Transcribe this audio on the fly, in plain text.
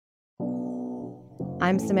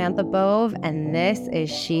I'm Samantha Bove, and this is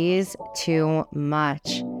She's Too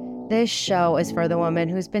Much. This show is for the woman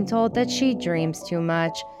who's been told that she dreams too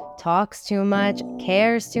much, talks too much,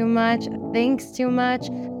 cares too much, thinks too much,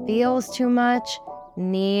 feels too much,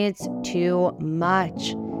 needs too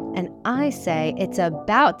much. And I say it's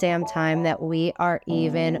about damn time that we are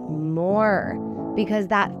even more. Because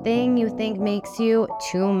that thing you think makes you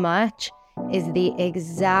too much is the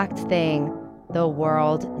exact thing the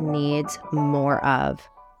world needs more of.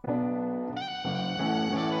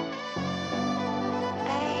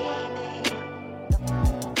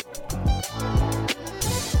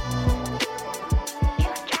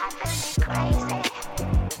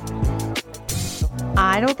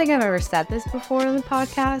 I don't think I've ever said this before in the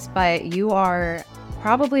podcast, but you are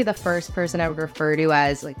probably the first person I would refer to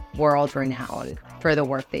as like world renowned for the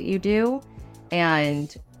work that you do,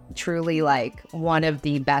 and truly like one of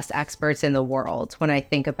the best experts in the world when I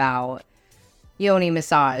think about yoni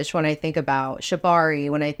massage, when I think about shibari,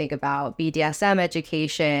 when I think about BDSM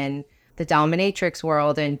education, the dominatrix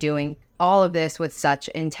world, and doing all of this with such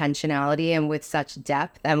intentionality and with such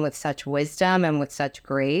depth and with such wisdom and with such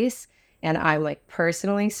grace. And I'm like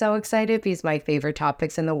personally so excited because my favorite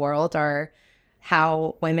topics in the world are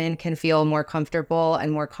how women can feel more comfortable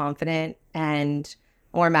and more confident and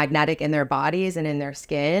more magnetic in their bodies and in their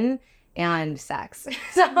skin, and sex.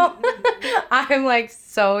 So I'm like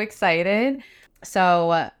so excited.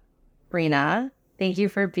 So Rina, thank you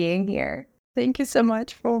for being here. Thank you so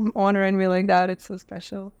much for honoring me like that. It's so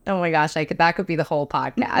special. Oh my gosh, that could be the whole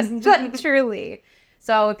podcast. Truly.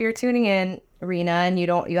 So if you're tuning in, Rina, and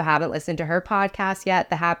you haven't listened to her podcast yet,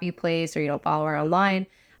 The Happy Place, or you don't follow her online,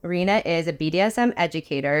 Rina is a BDSM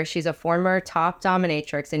educator. She's a former top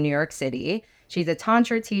dominatrix in New York City. She's a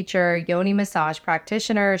tantra teacher, yoni massage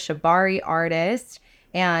practitioner, shibari artist,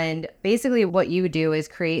 and basically what you do is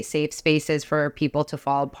create safe spaces for people to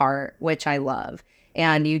fall apart, which I love.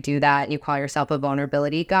 And you do that, and you call yourself a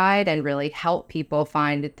vulnerability guide and really help people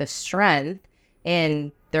find the strength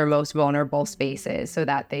in their most vulnerable spaces so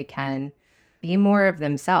that they can be more of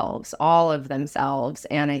themselves, all of themselves.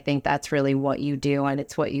 And I think that's really what you do, and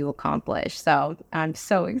it's what you accomplish. So I'm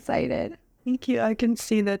so excited. Thank you. I can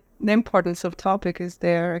see that the importance of topic is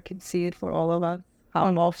there. I can see it for all of us.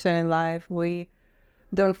 How often in life we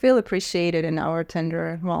don't feel appreciated in our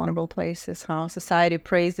tender, vulnerable places. How society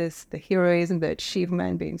praises the heroism, the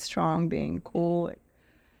achievement, being strong, being cool,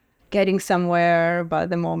 getting somewhere, but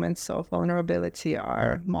the moments of vulnerability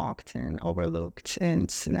are mocked and overlooked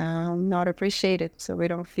and not appreciated. So we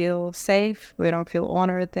don't feel safe. We don't feel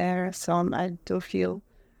honored there. So I do feel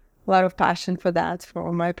a lot of passion for that,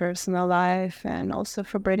 for my personal life, and also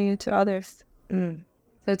for bringing it to others.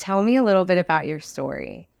 So tell me a little bit about your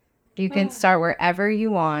story. You can start wherever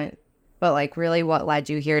you want, but like really what led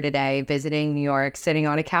you here today, visiting New York, sitting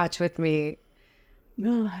on a couch with me.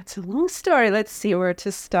 Oh, it's a long story. Let's see where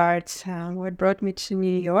to start. What brought me to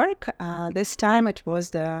New York? This time it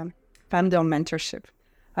was the femdom mentorship.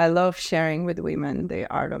 I love sharing with women the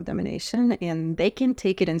art of domination, and they can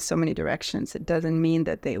take it in so many directions. It doesn't mean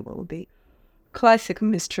that they will be classic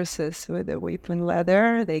mistresses with a whip and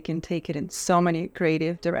leather. They can take it in so many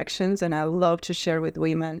creative directions, and I love to share with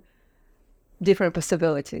women different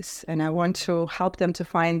possibilities. And I want to help them to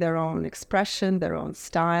find their own expression, their own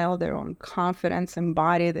style, their own confidence,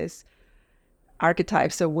 embody these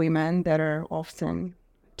archetypes of women that are often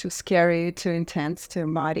too scary, too intense to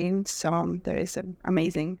embody. So there is an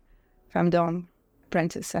amazing femdom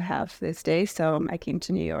apprentice I have this day. So I came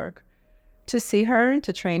to New York to see her,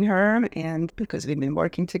 to train her. And because we've been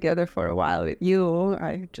working together for a while with you,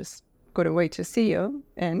 I just couldn't wait to see you.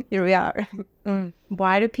 And here we are.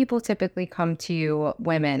 Why do people typically come to you,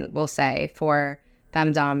 women, we'll say, for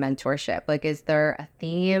femdom mentorship? Like, is there a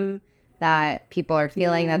theme that people are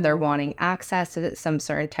feeling that they're wanting access to some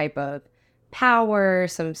certain type of power,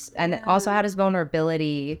 and also how does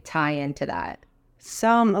vulnerability tie into that?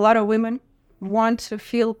 A lot of women want to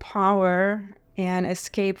feel power and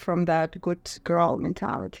escape from that good girl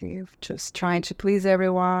mentality of just trying to please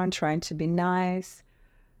everyone, trying to be nice,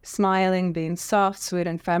 smiling, being soft, sweet,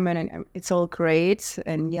 and feminine. It's all great,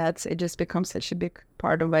 and yet it just becomes such a big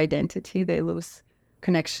part of identity. They lose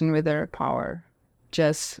connection with their power,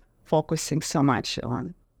 just focusing so much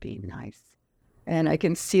on being nice. And I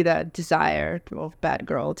can see that desire of bad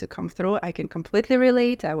girl to come through. I can completely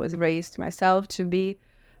relate. I was raised myself to be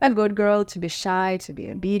a good girl, to be shy, to be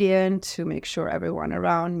obedient, to make sure everyone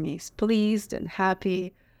around me is pleased and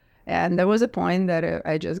happy. And there was a point that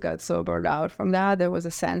I just got so burned out from that. There was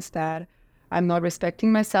a sense that I'm not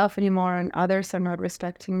respecting myself anymore, and others are not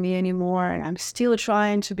respecting me anymore. And I'm still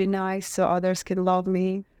trying to be nice so others can love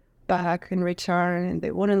me. back in return and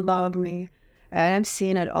they wouldn't love me. And I'm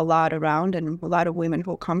seeing it a lot around, and a lot of women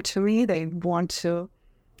who come to me, they want to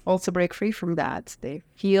also break free from that. They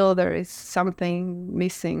feel there is something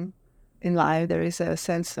missing in life. There is a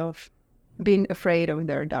sense of being afraid of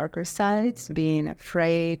their darker sides, being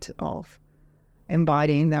afraid of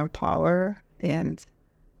embodying their power, and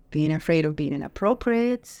being afraid of being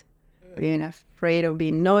inappropriate, being afraid of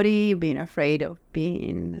being naughty, being afraid of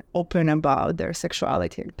being open about their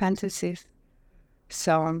sexuality and fantasies.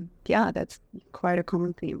 So, yeah, that's quite a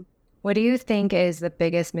common theme. What do you think is the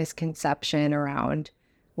biggest misconception around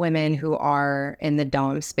women who are in the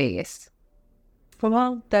dom space?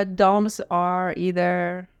 Well, that doms are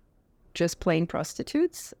either just plain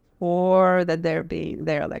prostitutes or that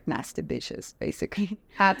they're like nasty bitches, basically.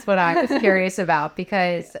 That's what I was curious about,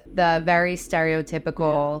 because the very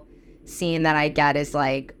stereotypical scene that I get is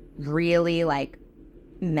like really like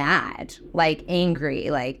mad, like angry,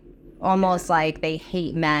 like almost like they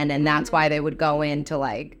hate men, and that's why they would go in to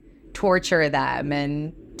like torture them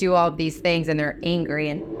and do all these things, and they're angry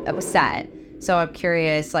and upset. So I'm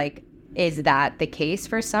curious, like, is that the case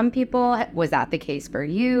for some people? Was that the case for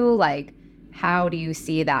you? Like, how do you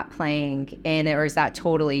see that playing in, or is that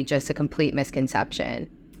totally just a complete misconception?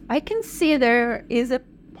 I can see there is a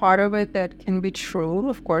part of it that can be true.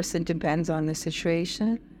 Of course, it depends on the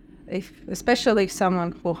situation. Especially if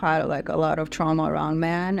someone who had like a lot of trauma around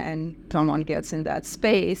men and someone gets in that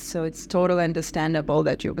space, so it's totally understandable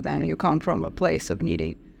that you come from a place of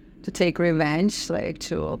needing to take revenge,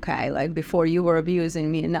 like before you were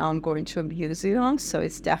abusing me, now I'm going to abuse you. So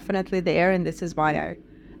it's definitely there, and this is why I'm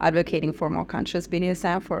advocating for more conscious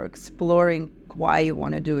BDSM, for exploring why you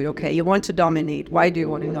want to do it. Okay, you want to dominate. Why do you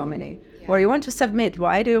want to dominate? Or you want to submit.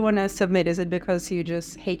 Why do you want to submit? Is it because you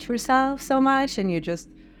just hate yourself so much and you just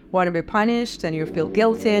want to be punished and you feel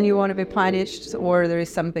guilty and you want to be punished, or there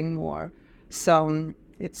is something more? So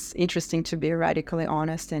it's interesting to be radically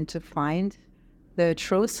honest and to find the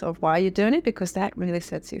truth of why you're doing it, because that really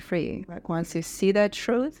sets you free. Like once you see that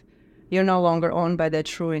truth, you're no longer owned by that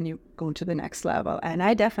truth and you go to the next level. And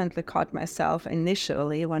I definitely caught myself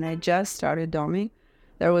initially when I just started doming.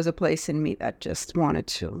 There was a place in me that just wanted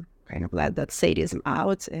to kind of let that sadism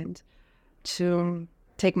out and to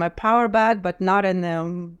take my power back, but not in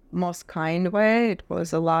the most kind way. It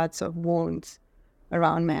was a lots of wounds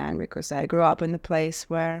around men, because I grew up in a place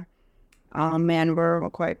where men were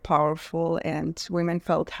quite powerful and women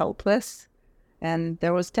felt helpless. And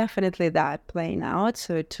there was definitely that playing out.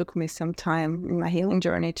 So it took me some time in my healing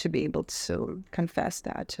journey to be able to confess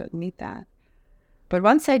that, to admit that. But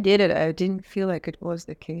once I did it, I didn't feel like it was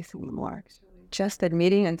the case anymore. Just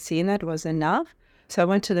admitting and seeing that was enough. So I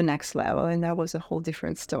went to the next level, and that was a whole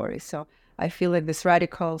different story. So I feel like this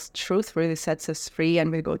radical truth really sets us free,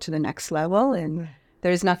 and we go to the next level. And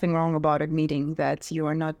there is nothing wrong about admitting that you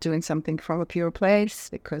are not doing something from a pure place,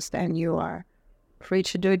 because then you are free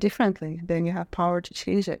to do it differently. Then you have power to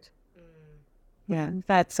change it. Yeah,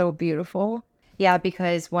 that's so beautiful. Yeah,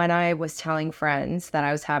 because when I was telling friends that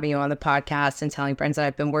I was having you on the podcast and telling friends that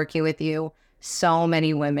I've been working with you, so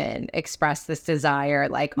many women express this desire,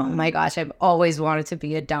 like, oh my gosh, I've always wanted to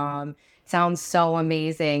be a dom. Sounds so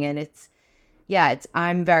amazing. And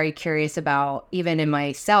I'm very curious about, even in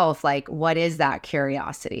myself, like, what is that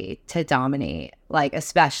curiosity to dominate, like,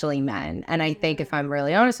 especially men? And I think if I'm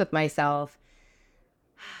really honest with myself,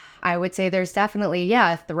 I would say there's definitely,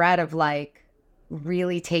 a threat of like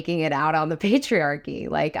really taking it out on the patriarchy.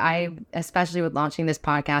 Like especially with launching this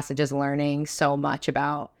podcast and just learning so much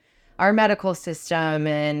about our medical system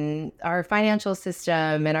and our financial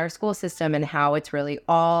system and our school system and how it's really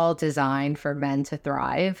all designed for men to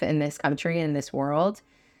thrive in this country and in this world.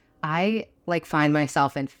 I like find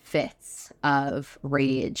myself in fits of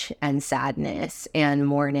rage and sadness and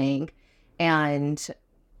mourning. And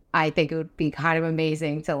I think it would be kind of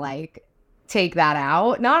amazing to like take that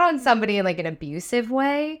out, not on somebody in like an abusive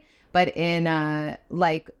way, but in a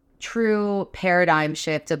like true paradigm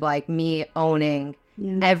shift of like me owning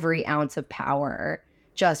every ounce of power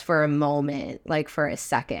just for a moment, like for a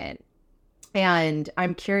second. And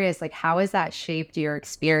I'm curious, like, how has that shaped your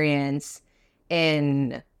experience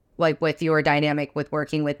in like with your dynamic with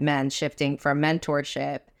working with men, shifting from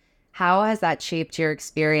mentorship? How has that shaped your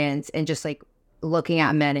experience in just like looking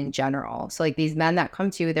at men in general? So like these men that come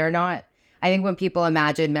to you, they're not, I think when people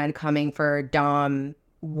imagine men coming for dom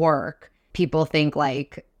work, people think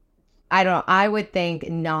like, I would think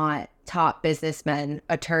not top businessmen,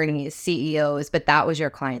 attorneys, CEOs, but that was your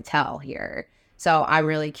clientele here. So I'm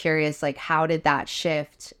really curious, like, how did that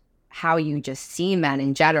shift how you just see men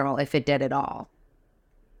in general, if it did at all?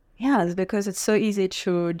 Yeah, it's because it's so easy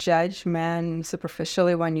to judge men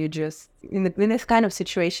superficially when you just in this kind of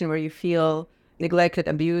situation where you feel neglected,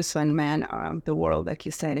 abused, when men the world, like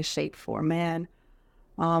you said, is shaped for men.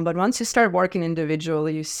 But once you start working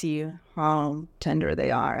individually, you see how tender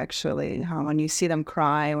they are. Actually, how when you see them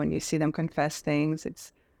cry, when you see them confess things,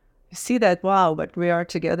 it's you see that wow, but we are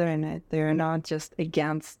together in it. They're not just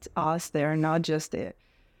against us. They're not just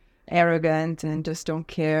arrogant and just don't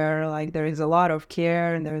care. Like there is a lot of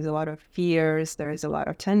care and there is a lot of fears. There is a lot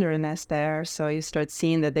of tenderness there. So you start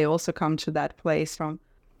seeing that they also come to that place from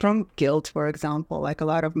guilt, for example. Like a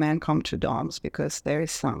lot of men come to doms because there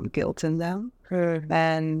is some guilt in them,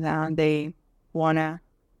 and they wanna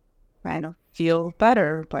kind of feel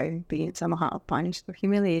better by being somehow punished or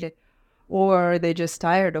humiliated. Or they're just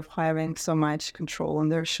tired of having so much control on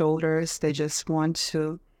their shoulders. They just want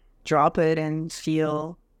to drop it and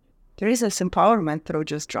feel there is this empowerment through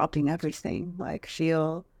just dropping everything, like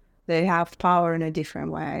feel they have power in a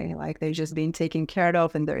different way, like they're just being taken care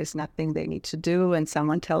of and there is nothing they need to do and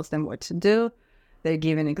someone tells them what to do. They're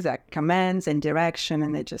given exact commands and direction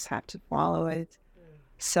and they just have to follow it.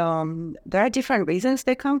 So there are different reasons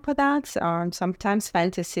they come for that. Sometimes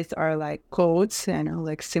fantasies are like codes,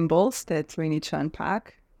 like symbols that we need to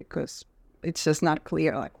unpack because it's just not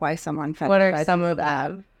clear like why someone fantasizes. What are some of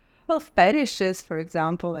them? Well, fetishes, for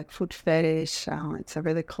example, like food fetish, it's a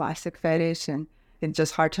really classic fetish, and it's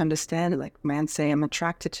just hard to understand. Like men say, I'm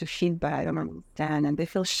attracted to feet, but I don't understand, and they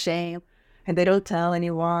feel shame, and they don't tell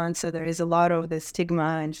anyone. So there is a lot of the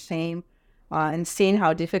stigma and shame, and seeing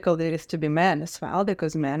how difficult it is to be men as well,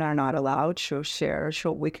 because men are not allowed to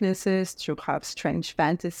show weaknesses, to have strange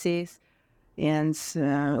fantasies. And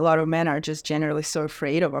a lot of men are just generally so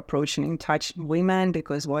afraid of approaching and touching women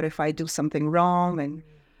because what if I do something wrong? And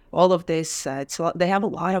all of this, they have a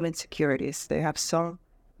lot of insecurities. They have so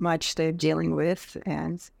much they're dealing with,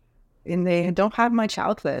 and they don't have much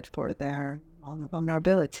outlet for their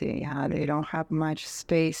vulnerability. They don't have much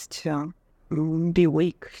space to be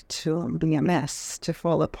weak, to be a mess, to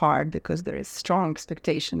fall apart, because there is strong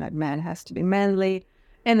expectation that man has to be manly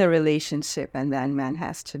in the relationship, and then man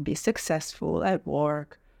has to be successful at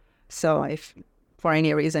work. So if for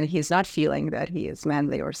any reason he's not feeling that he is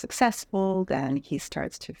manly or successful, then he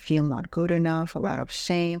starts to feel not good enough, a lot of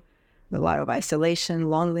shame, a lot of isolation,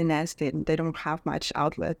 loneliness. They don't have much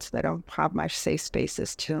outlets. They don't have much safe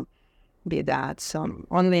spaces to be that. So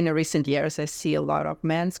only in the recent years, I see a lot of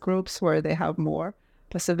men's groups where they have more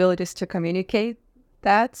possibilities to communicate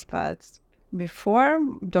that. But before,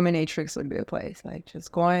 dominatrix would be a place, like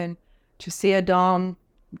just going to see a dom,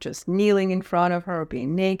 just kneeling in front of her,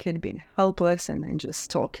 being naked, being helpless, and then just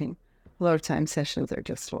talking. A lot of time sessions are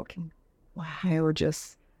just talking. Wow. They will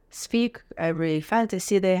just speak every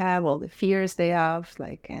fantasy they have, all the fears they have,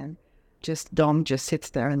 and just dom just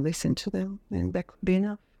sits there and listen to them, and that could be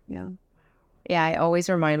enough. Yeah. Yeah, I always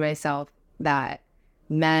remind myself that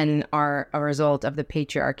men are a result of the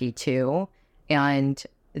patriarchy too, and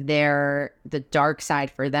the dark side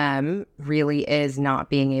for them really is not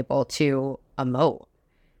being able to emote.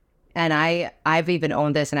 And I've even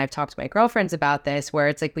owned this, and I've talked to my girlfriends about this, where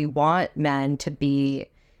it's like we want men to be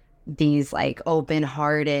these like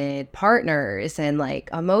open-hearted partners and like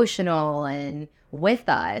emotional and with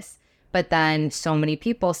us. But then so many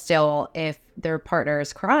people still, if their partner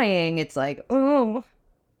is crying, it's like, oh,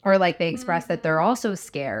 or like they express that they're also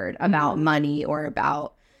scared about money or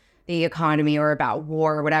about the economy or about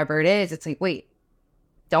war or whatever it is. It's like, wait,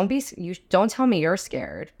 don't tell me you're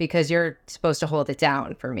scared because you're supposed to hold it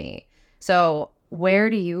down for me. So where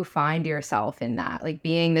do you find yourself in that? Like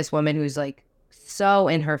being this woman who's like so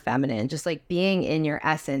in her feminine, just like being in your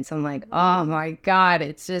essence. I'm like, oh my God,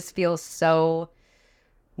 it just feels so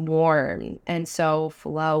warm and so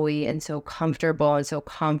flowy and so comfortable and so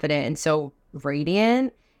confident and so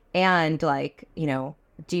radiant. And like,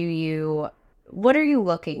 what are you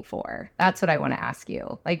looking for? That's what I want to ask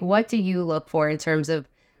you. Like, what do you look for in terms of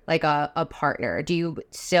like a partner? Do you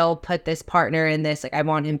still put this partner in this, like, I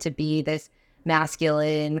want him to be this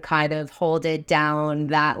masculine, kind of hold it down,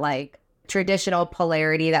 that like traditional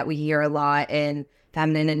polarity that we hear a lot in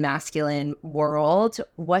feminine and masculine world?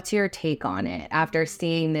 What's your take on it after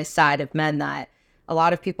seeing this side of men that a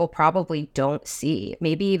lot of people probably don't see,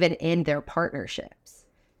 maybe even in their partnerships?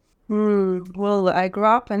 Well, I grew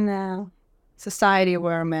up in a society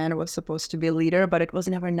where a man was supposed to be a leader, but it was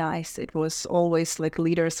never nice. It was always like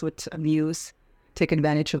leaders would abuse, take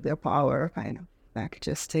advantage of their power,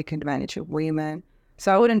 just take advantage of women.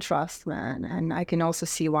 So I wouldn't trust men. And I can also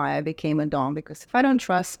see why I became a dom, because if I don't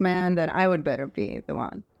trust men, then I would better be the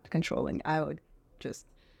one controlling. I would just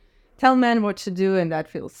tell men what to do, and that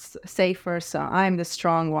feels safer. So I'm the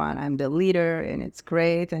strong one, I'm the leader, and it's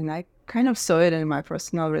great. And I kind of saw it in my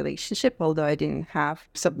personal relationship, although I didn't have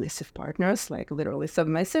submissive partners, like literally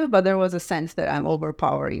submissive, but there was a sense that I'm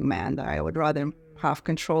overpowering man, that I would rather have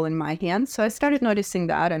control in my hands. So I started noticing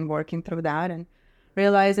that and working through that and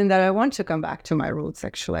realizing that I want to come back to my roots,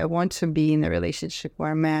 actually. I want to be in a relationship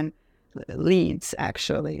where man leads,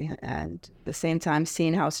 actually, and at the same time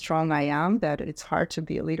seeing how strong I am, that it's hard to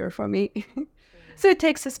be a leader for me. So it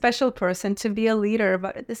takes a special person to be a leader,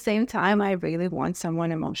 but at the same time I really want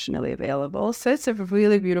someone emotionally available. So it's a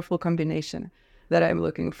really beautiful combination that I'm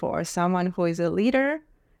looking for. Someone who is a leader,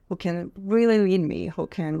 who can really lead me, who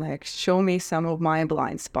can like show me some of my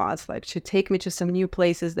blind spots, like to take me to some new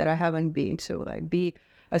places that I haven't been to, like be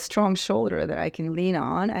a strong shoulder that I can lean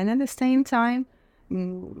on, and at the same time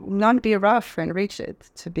not be rough and rigid,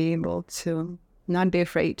 to be able to not be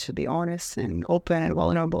afraid to be honest and open and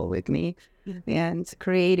vulnerable with me, and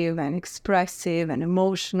creative and expressive and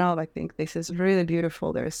emotional. I think this is really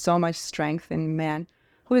beautiful. There is so much strength in man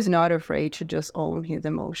who is not afraid to just own his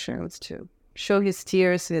emotions, to show his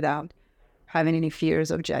tears without having any fears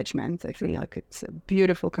of judgment. I feel like it's a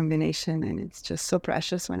beautiful combination, and it's just so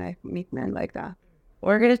precious when I meet men like that.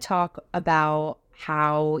 We're going to talk about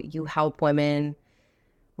how you help women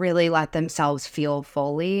really let themselves feel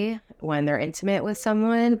fully when they're intimate with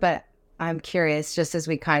someone. But I'm curious, just as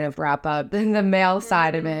we kind of wrap up the male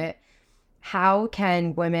side of it, how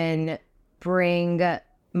can women bring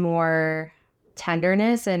more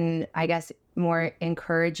tenderness and I guess more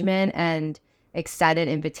encouragement and extended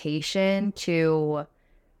invitation to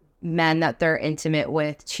men that they're intimate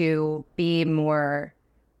with to be more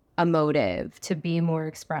emotive, to be more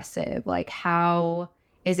expressive? Like, how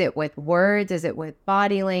is it with words? Is it with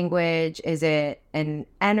body language? Is it an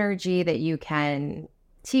energy that you can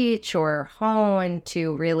teach or hone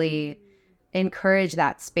to really encourage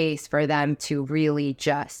that space for them to really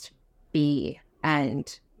just be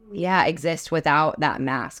and exist without that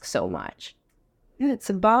mask so much?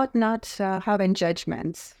 It's about not having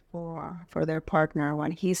judgments for their partner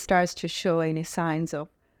when he starts to show any signs of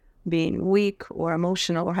being weak or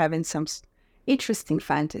emotional or having some interesting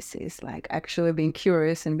fantasies, like actually being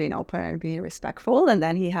curious and being open and being respectful. And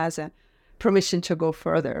then he has a permission to go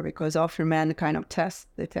further, because often men kind of test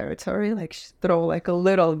the territory, like throw like a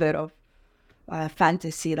little bit of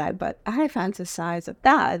fantasy, like, but I fantasize of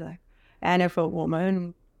that. Like, and if a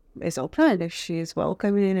woman is open, if she is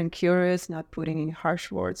welcoming and curious, not putting in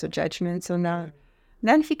harsh words or judgments on that,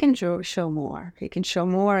 then he can show more. He can show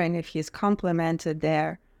more, and if he's complimented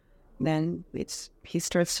there, then he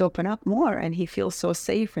starts to open up more, and he feels so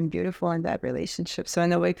safe and beautiful in that relationship. So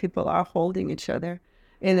in a way, people are holding each other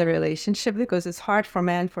in the relationship, because it's hard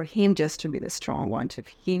for him just to be the strong one, to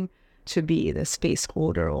him to be the space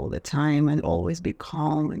holder all the time and always be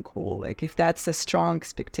calm and cool. Like if that's a strong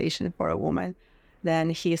expectation for a woman, then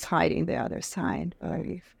he's hiding the other side. Or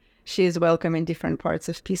if she is welcoming different parts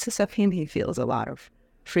of pieces of him, he feels a lot of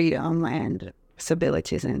freedom and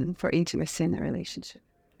possibilities and for intimacy in the relationship.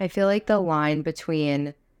 I feel like the line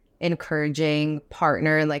between encouraging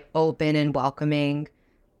partner, like open and welcoming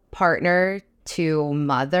partner, to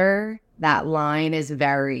mother, that line is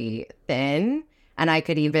very thin. And I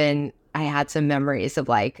had some memories of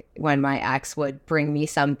like when my ex would bring me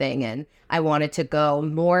something and I wanted to go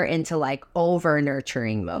more into like over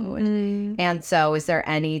nurturing mode. Mm-hmm. And so is there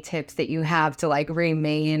any tips that you have to like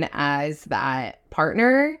remain as that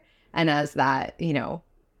partner and as that,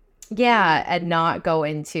 and not go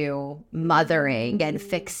into mothering and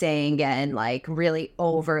fixing and like really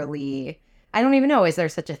overly, I don't even know, is there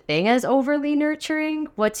such a thing as overly nurturing?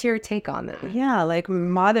 What's your take on that? Yeah, like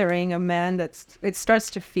mothering a man, it starts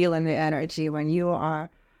to feel in the energy when you are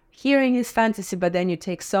hearing his fantasy, but then you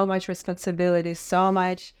take so much responsibility, so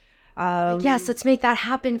much. Yes, let's make that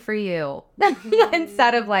happen for you.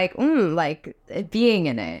 Instead of like being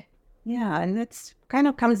in it. Yeah, and it's kind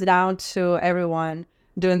of comes down to everyone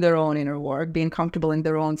doing their own inner work, being comfortable in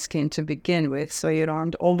their own skin to begin with, so you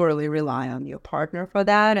don't overly rely on your partner for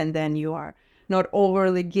that, and then you are not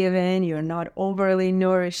overly giving, you're not overly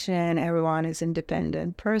nourishing. Everyone is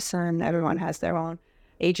independent person. Everyone has their own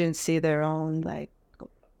agency, their own like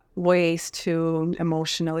ways to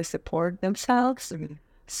emotionally support themselves. Mm-hmm.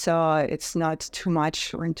 So it's not too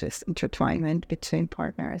much intertwinement between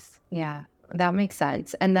partners. Yeah, that makes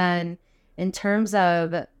sense. And then in terms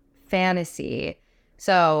of fantasy,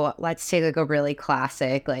 so let's take like a really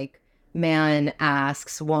classic, like man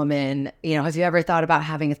asks woman, have you ever thought about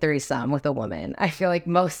having a threesome with a woman? I feel like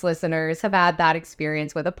most listeners have had that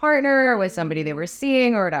experience with a partner or with somebody they were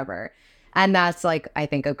seeing or whatever. And that's like, I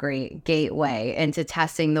think, a great gateway into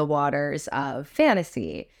testing the waters of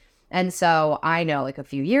fantasy. And so I know like a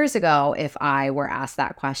few years ago, if I were asked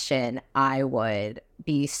that question, I would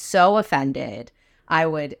be so offended. I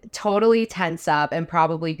would totally tense up and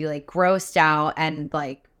probably be like grossed out and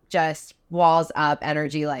like just walls up,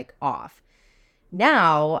 energy like off.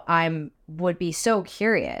 Now I'm would be so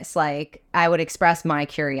curious. Like I would express my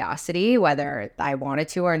curiosity, whether I wanted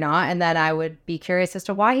to or not. And then I would be curious as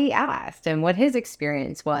to why he asked and what his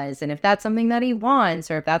experience was. And if that's something that he wants,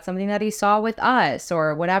 or if that's something that he saw with us,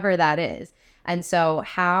 or whatever that is. And so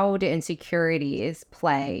how do insecurities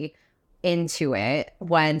play into it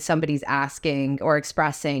when somebody's asking or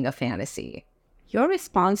expressing a fantasy? Your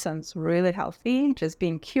response sounds really healthy. Just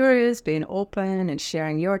being curious, being open, and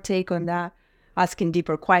sharing your take on that. Asking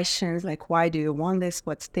deeper questions like, why do you want this?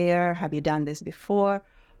 What's there? Have you done this before?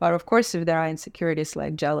 But of course, if there are insecurities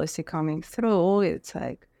like jealousy coming through, it's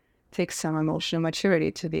like, takes some emotional maturity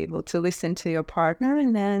to be able to listen to your partner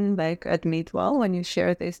and then like admit, well, when you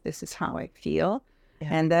share this, this is how I feel. Yeah.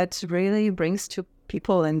 And that really brings to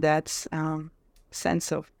people in that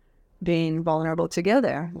sense of being vulnerable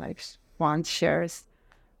together. Like one shares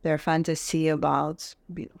their fantasy about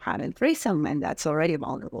having threesome, and that's already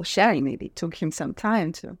vulnerable sharing. Maybe it took him some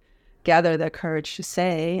time to gather the courage to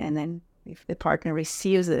say, and then if the partner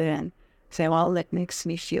receives it and say, well, that makes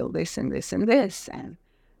me feel this and this and this, and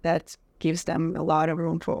that gives them a lot of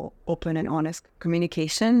room for open and honest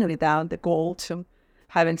communication without the goal to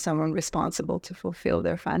having someone responsible to fulfill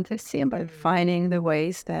their fantasy, but finding the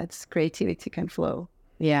ways that creativity can flow.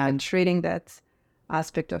 Yeah, and treating that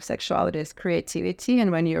aspect of sexuality as creativity.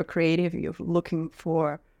 And when you're creative, you're looking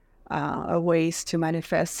for ways to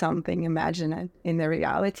manifest something, imagine it in the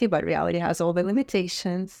reality, but reality has all the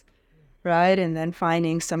limitations, right? And then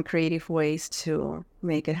finding some creative ways to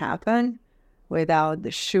make it happen without the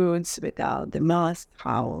shoulds, without the must,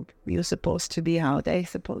 how you're supposed to be, how they're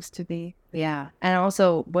supposed to be. Yeah. And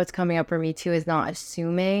also what's coming up for me too is not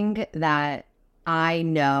assuming that I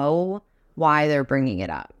know why they're bringing it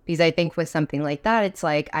up. Because I think with something like that, it's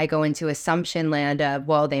like I go into assumption land of,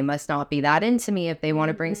 well, they must not be that into me if they want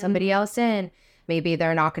to bring somebody else in. Maybe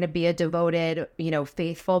they're not going to be a devoted,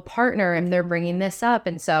 faithful partner if they're bringing this up.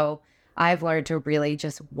 And so I've learned to really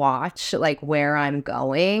just watch like where I'm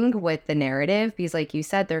going with the narrative, because like you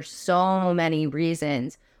said, there's so many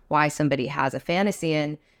reasons why somebody has a fantasy,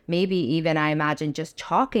 and maybe even I imagine just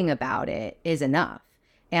talking about it is enough,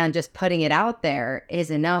 and just putting it out there is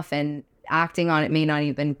enough, and acting on it may not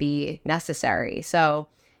even be necessary. So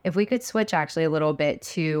if we could switch actually a little bit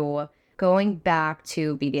to going back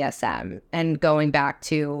to BDSM and going back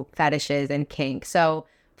to fetishes and kink. So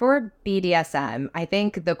for BDSM, I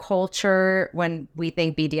think the culture, when we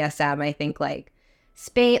think BDSM, I think like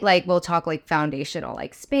we'll talk like foundational,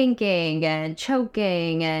 like spanking and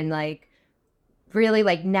choking and like really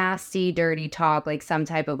like nasty, dirty talk, like some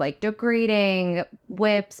type of like degrading,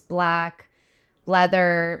 whips, black,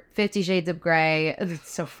 leather, 50 Shades of Grey.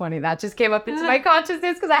 It's so funny. That just came up into my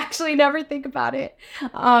consciousness because I actually never think about it.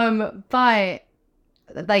 But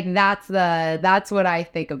like that's what I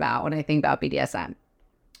think about when I think about BDSM.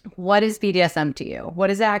 What is BDSM to you? What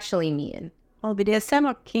does it actually mean? Well, BDSM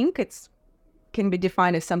or kink, can be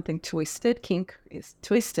defined as something twisted. Kink is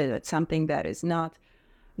twisted. It's something that is not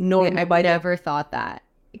normal. I never thought that.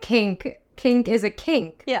 Kink is a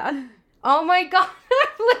kink. Yeah. Oh my God.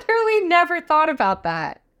 I've literally never thought about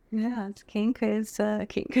that. Yeah, kink is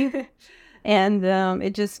kink. And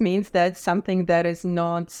it just means that something that is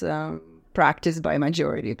not practiced by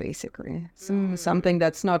majority, basically. So something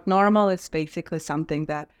that's not normal is basically something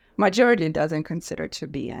that majority doesn't consider to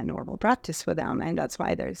be a normal practice for them. And that's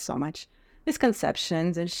why there's so much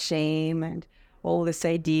misconceptions and shame and all these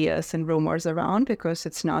ideas and rumors around, because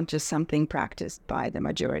it's not just something practiced by the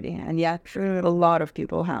majority. And yet a lot of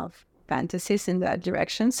people have fantasies in that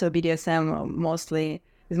direction. So BDSM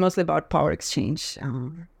is mostly about power exchange,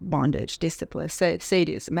 bondage, discipline,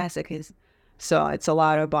 sadism, masochism. So it's a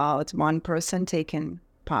lot about one person taking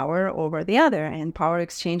power over the other, and power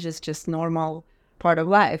exchange is just normal part of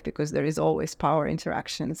life because there is always power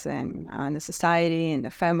interactions in the society, in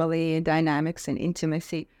the family dynamics and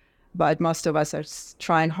intimacy. But most of us are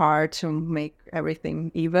trying hard to make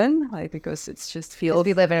everything even, like, because it's just feels...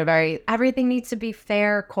 We live in a everything needs to be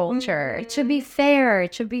fair culture. It should be fair.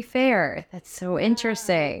 It should be fair. That's so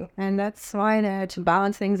interesting. And that's why to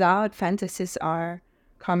balance things out, fantasies are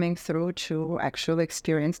coming through to actually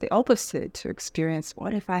experience the opposite, to experience,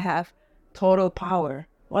 what if I have total power?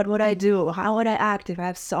 What would I do? How would I act if I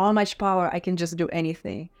have so much power? I can just do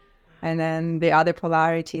anything. And then the other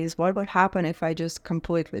polarity is, what would happen if I just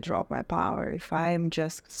completely drop my power? If I'm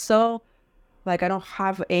just so Like I don't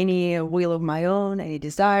have any will of my own, any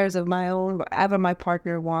desires of my own. Whatever my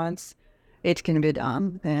partner wants, it can be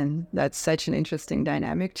done. And that's such an interesting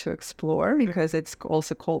dynamic to explore because it's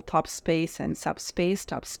also called top space and subspace.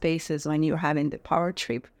 Top space is when you're having the power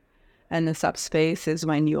trip, and the subspace is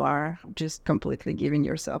when you are just completely giving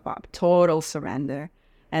yourself up, total surrender.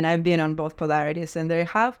 And I've been on both polarities, and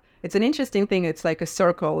it's an interesting thing. It's like a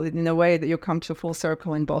circle in a way that you come to full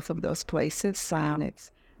circle in both of those places. And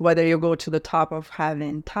it's whether you go to the top of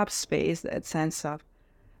having top space, that sense of,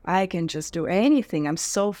 I can just do anything. I'm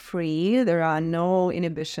so free. There are no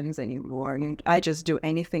inhibitions anymore. I just do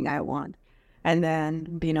anything I want. And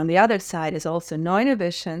then being on the other side is also no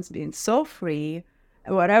inhibitions, being so free.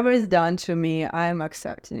 Whatever is done to me, I'm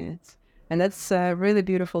accepting it. And that's a really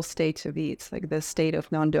beautiful state to be. It's like the state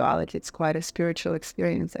of non-duality. It's quite a spiritual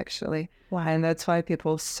experience, actually. Wow. And that's why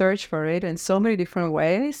people search for it in so many different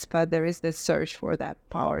ways. But there is this search for that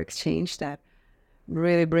power exchange that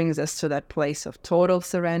really brings us to that place of total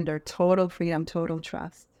surrender, total freedom, total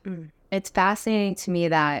trust. It's fascinating to me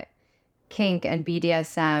that kink and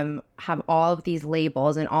BDSM have all of these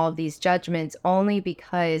labels and all of these judgments only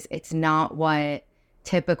because it's not what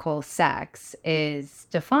typical sex is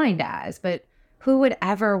defined as. But who would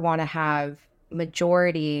ever want to have I'll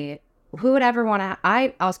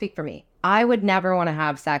speak for me. I would never want to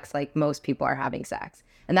have sex like most people are having sex.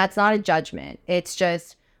 And that's not a judgment. It's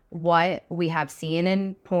just what we have seen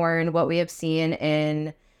in porn, what we have seen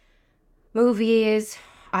in movies.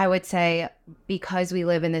 I would say because we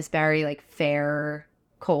live in this very like fair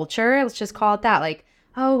culture, let's just call it that. Like,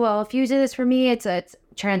 oh, well, if you do this for me, it's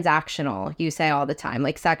transactional. You say all the time,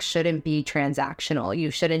 like sex shouldn't be transactional.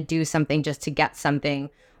 You shouldn't do something just to get something,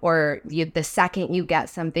 or the second you get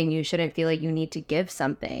something, you shouldn't feel like you need to give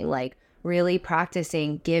something. Like really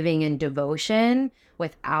practicing giving and devotion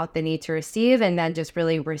without the need to receive, and then just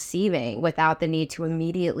really receiving without the need to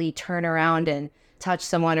immediately turn around and touch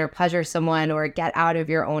someone or pleasure someone or get out of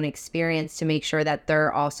your own experience to make sure that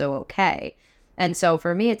they're also okay. And so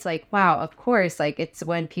for me, it's like, wow, of course, like it's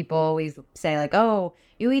when people always say like, oh,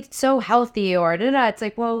 you eat so healthy or da-da. It's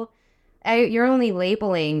like, well, you're only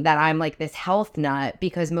labeling that I'm like this health nut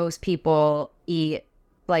because most people eat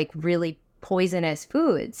like really poisonous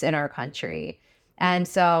foods in our country. And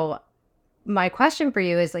so my question for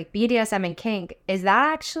you is like BDSM and kink, is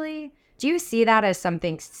that actually, do you see that as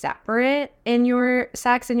something separate in your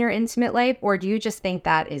sex and your intimate life? Or do you just think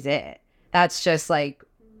that is it? That's just like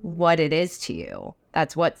what it is to you.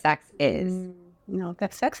 That's what sex is. No,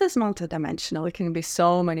 that sex is multidimensional. It can be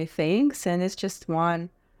so many things, and it's just one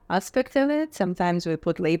aspect of it. Sometimes we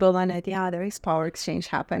put label on it. Yeah, there is power exchange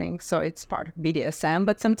happening, so it's part of BDSM.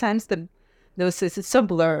 But sometimes it's so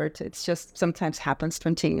blurred. It's just sometimes happens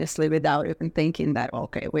spontaneously without even thinking that,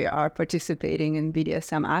 okay, we are participating in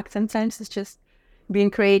BDSM act. Sometimes it's just being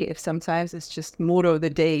creative. Sometimes it's just mood of the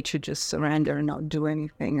day to just surrender and not do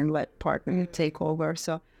anything and let partner take over.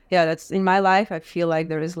 So yeah, that's in my life. I feel like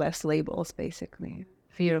there is less labels, basically.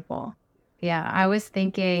 Beautiful. Yeah, I was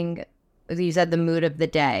thinking, you said the mood of the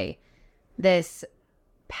day, this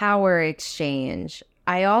power exchange.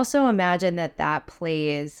 I also imagine that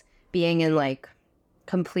plays being in like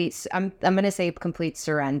complete, I'm going to say complete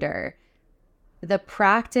surrender. The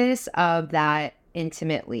practice of that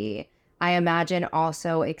intimately, I imagine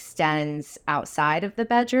also extends outside of the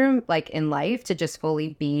bedroom, like in life, to just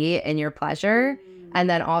fully be in your pleasure. And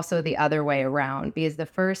then also the other way around, because the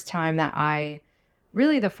first time that will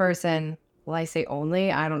I say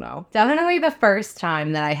only? I don't know. Definitely the first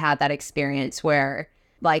time that I had that experience where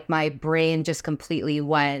like my brain just completely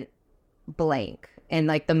went blank in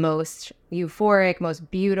like the most euphoric, most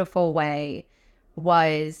beautiful way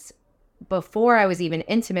was before I was even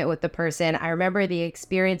intimate with the person. I remember the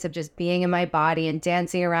experience of just being in my body and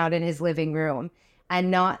dancing around in his living room and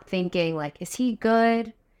not thinking like, is he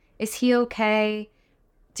good? Is he okay?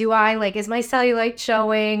 Is my cellulite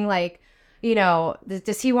showing? Like, you know,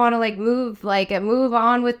 does he want to like move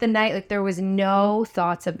on with the night? Like there was no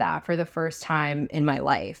thoughts of that for the first time in my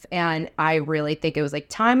life. And I really think it was like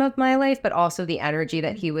time of my life, but also the energy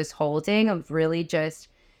that he was holding of really just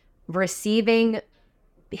receiving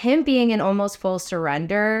him being in almost full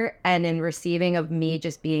surrender and in receiving of me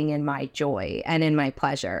just being in my joy and in my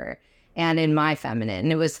pleasure and in my feminine.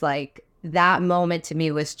 And it was like that moment to me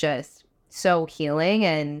was just so healing.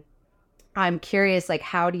 And I'm curious, like,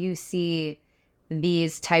 how do you see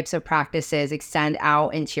these types of practices extend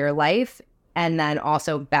out into your life and then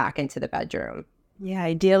also back into the bedroom? Yeah,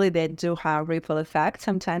 ideally they do have ripple effect.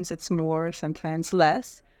 Sometimes it's more, sometimes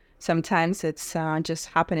less. Sometimes it's just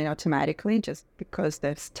happening automatically just because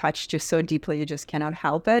they've touched you so deeply you just cannot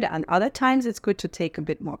help it. And other times it's good to take a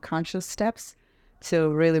bit more conscious steps to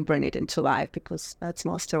really bring it into life, because that's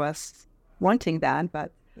most of us wanting that.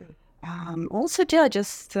 But also, yeah,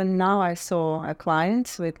 just now I saw a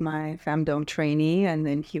client with my femdom trainee, and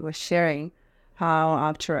then he was sharing how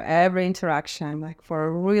after every interaction, like for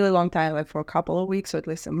a really long time, like for a couple of weeks or at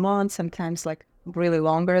least a month, sometimes like really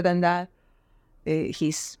longer than that,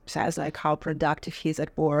 he says like how productive he's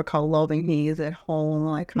at work, how loving he is at home,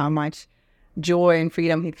 like how much joy and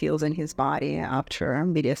freedom he feels in his body after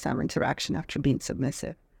BDSM interaction, after being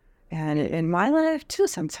submissive. And in my life too,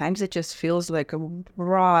 sometimes it just feels like a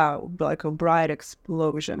bright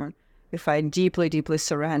explosion. If I deeply, deeply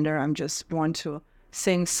surrender, I'm just want to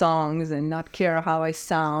sing songs and not care how I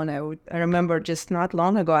sound. I remember just not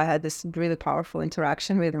long ago, I had this really powerful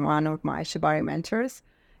interaction with one of my Shibari mentors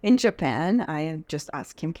in Japan. I just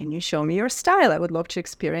asked him, can you show me your style? I would love to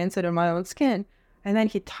experience it on my own skin. And then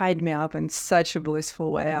he tied me up in such a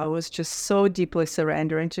blissful way. I was just so deeply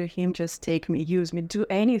surrendering to him. Just take me, use me, do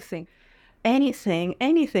anything.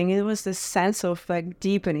 It was this sense of like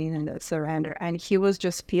deepening in that surrender. And he was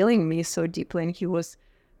just feeling me so deeply. And he was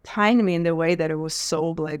tying me in the way that it was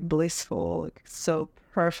so like blissful, like, so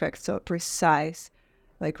perfect, so precise,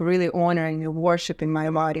 like really honoring and worshiping my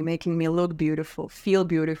body, making me look beautiful, feel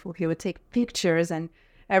beautiful. He would take pictures, and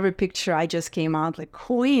every picture I just came out like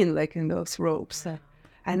queen, like in those robes.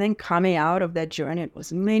 And then coming out of that journey, it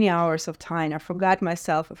was many hours of time. I forgot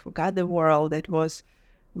myself. I forgot the world. It was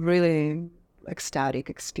really ecstatic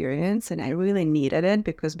experience. And I really needed it,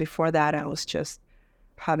 because before that, I was just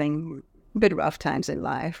having a bit rough times in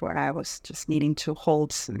life where I was just needing to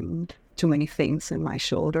hold too many things in my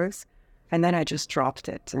shoulders. And then I just dropped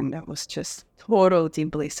it. And that was just total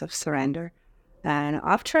deep bliss of surrender. And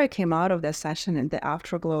after I came out of that session, and the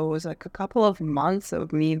afterglow was like a couple of months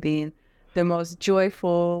of me being the most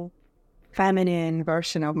joyful, feminine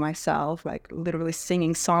version of myself, like literally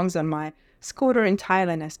singing songs on my scooter in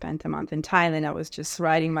Thailand. I spent a month in Thailand. I was just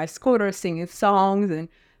riding my scooter, singing songs and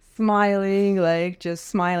smiling, like just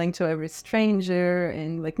smiling to every stranger.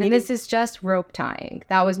 And like, and this is just rope tying.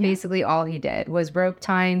 That was basically all he did, was rope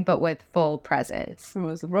tying, but with full presence. It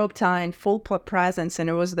was rope tying, full presence, and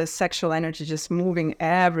it was the sexual energy just moving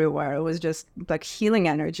everywhere. It was just like healing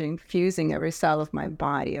energy infusing every cell of my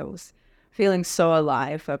body. I was feeling so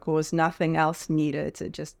alive, like there was nothing else needed.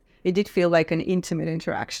 It did feel like an intimate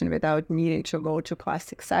interaction without needing to go to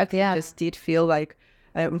plastic sex. Yeah. It just did feel like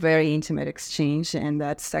a very intimate exchange, and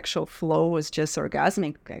that sexual flow was just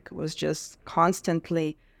orgasmic. Like it was just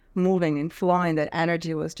constantly moving and flowing. That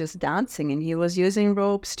energy was just dancing, and he was using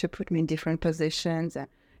ropes to put me in different positions. And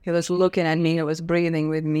he was looking at me. He was breathing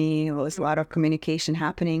with me. There was a lot of communication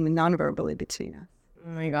happening non-verbally between us. Oh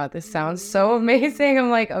my God, this sounds so amazing. I'm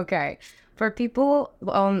like, okay. For people,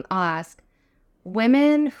 I'll ask,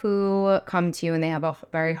 women who come to you and they have a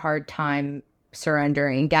very hard time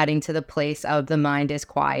surrendering, getting to the place of the mind is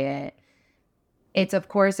quiet. It's of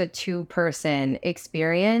course a two-person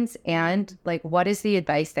experience. And like, what is the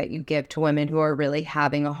advice that you give to women who are really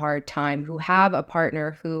having a hard time, who have a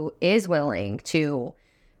partner who is willing to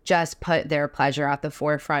just put their pleasure at the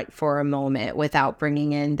forefront for a moment without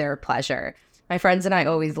bringing in their pleasure? My friends and I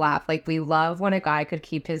always laugh. Like, we love when a guy could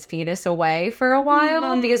keep his penis away for a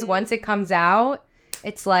while, because once it comes out,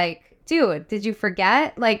 it's like, dude, did you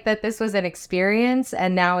forget like that this was an experience?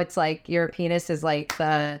 And now it's like your penis is like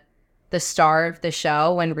the star of the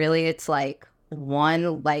show, when really it's like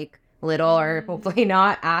one like little, or hopefully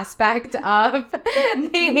not, aspect of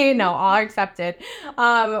all accepted.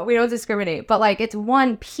 We don't discriminate, but like it's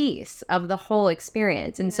one piece of the whole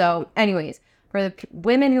experience. And so anyways, for the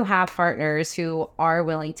women who have partners who are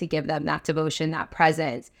willing to give them that devotion, that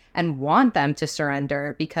presence, and want them to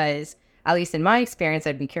surrender, because at least in my experience,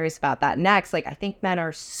 I'd be curious about that next. Like, I think men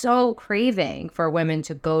are so craving for women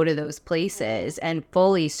to go to those places and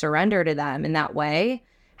fully surrender to them in that way.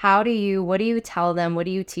 What do you tell them? What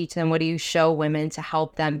do you teach them? What do you show women to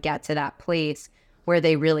help them get to that place where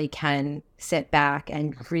they really can sit back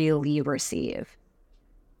and really receive?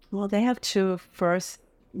 Well, they have to first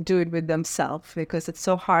do it with themselves, because it's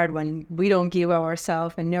so hard when we don't give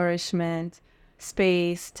ourselves a nourishment,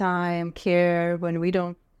 space, time, care, when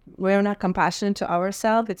we're not compassionate to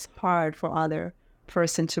ourselves. It's hard for other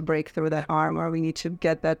person to break through that armor. We need to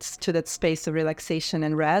get to that space of relaxation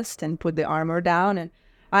and rest and put the armor down. And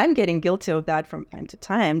I'm getting guilty of that from time to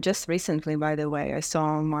time. Just recently, by the way, I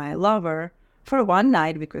saw my lover for one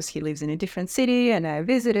night because he lives in a different city, and I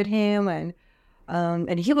visited him,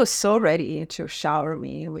 and he was so ready to shower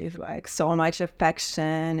me with like so much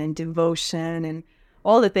affection and devotion and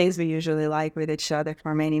all the things we usually like with each other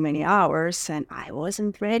for many, many hours. And I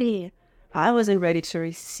wasn't ready. I wasn't ready to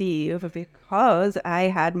receive because I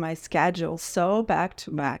had my schedule so back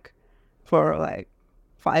to back for like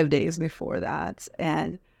 5 days before that.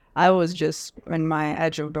 And I was just on my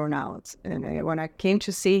edge of burnout. And when I came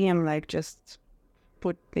to see him, like, just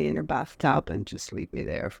put me in a bathtub and just leave me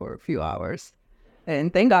there for a few hours.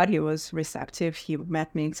 And thank God he was receptive. He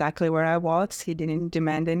met me exactly where I was. He didn't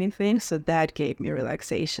demand anything. So that gave me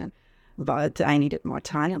relaxation. But I needed more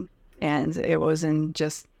time. And it wasn't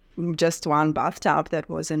just one bathtub that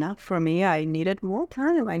was enough for me. I needed more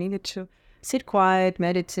time. I needed to sit quiet,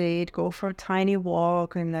 meditate, go for a tiny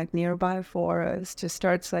walk in like nearby forest to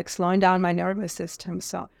start like slowing down my nervous system.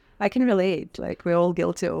 So I can relate. Like, we're all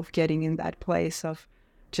guilty of getting in that place of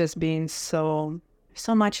just being so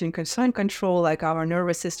much in control, like our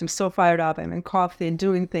nervous system so fired up. I'm in coffee,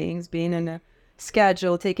 doing things, being in a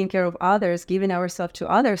schedule, taking care of others, giving ourselves to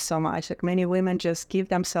others so much. Like, many women just give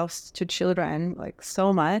themselves to children like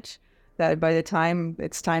so much that by the time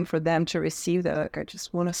it's time for them to receive that, like, I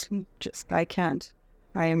just want to sleep. I can't.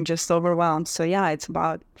 I am just overwhelmed. So yeah, it's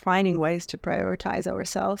about finding ways to prioritize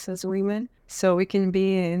ourselves as women so we can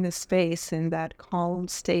be in the space, in that calm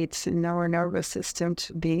state in our nervous system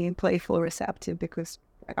to be playful, receptive, because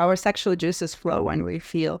our sexual juices flow when we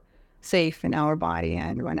feel safe in our body.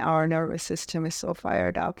 And when our nervous system is so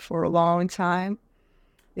fired up for a long time,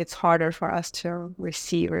 it's harder for us to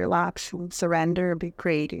receive, relax, and surrender, be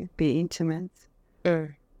creative, be intimate.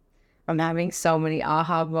 I'm having so many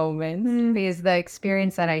aha moments because the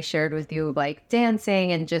experience that I shared with you, like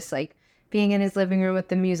dancing and just like being in his living room with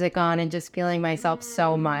the music on and just feeling myself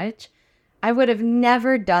so much, I would have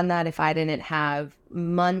never done that if I didn't have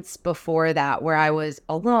months before that where I was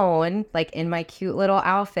alone, like in my cute little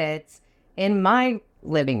outfits in my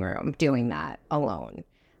living room doing that alone.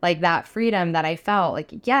 Like, that freedom that I felt,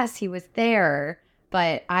 like, yes, he was there,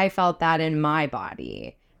 but I felt that in my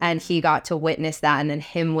body. And he got to witness that, and then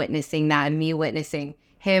him witnessing that, and me witnessing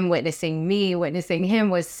him, witnessing me, witnessing him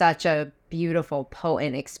was such a beautiful,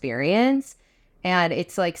 potent experience. And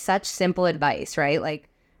it's like such simple advice, right? Like,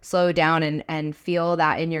 slow down and feel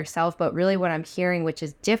that in yourself. But really what I'm hearing, which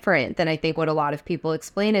is different than I think what a lot of people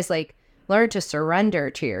explain, is like, learn to surrender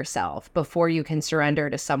to yourself before you can surrender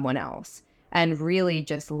to someone else. And really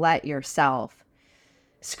just let yourself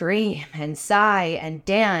scream and sigh and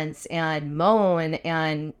dance and moan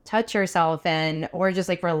and touch yourself, and or just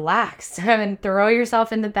like relax and throw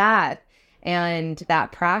yourself in the bath. And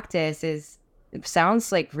that practice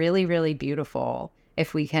sounds like really, really beautiful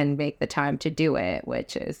if we can make the time to do it,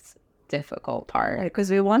 which is difficult part.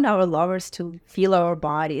 Because we want our lovers to feel our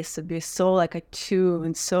bodies, to be so like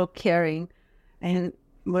attuned, so caring. And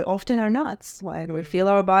we often are not. When we feel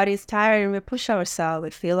our bodies tired and we push ourselves,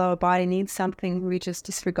 we feel our body needs something, we just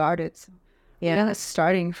disregard it. So, yeah,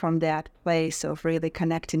 starting from that place of really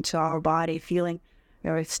connecting to our body, feeling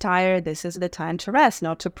it's tired, this is the time to rest,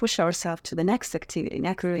 not to push ourselves to the next activity,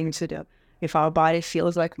 next thing to do. If our body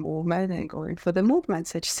feels like movement, and going for the movement,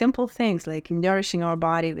 such simple things like nourishing our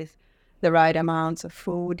body with the right amounts of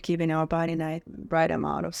food, giving our body the right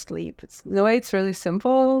amount of sleep. It's really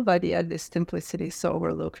simple, but yet this simplicity is so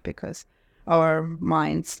overlooked because our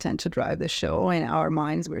minds tend to drive the show, and our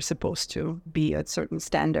minds, we're supposed to be at certain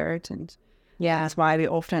standard. And yeah, that's why we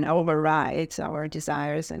often override our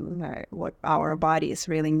desires and what our bodies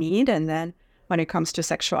really need. And then when it comes to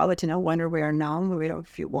sexuality, no wonder we are numb. We don't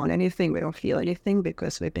want anything. We don't feel anything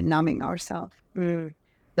because we've been numbing ourselves.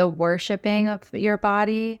 The worshiping of your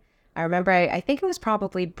body. I remember, I think it was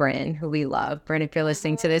probably Bryn, who we love. Bryn, if you're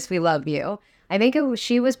listening to this, we love you. I think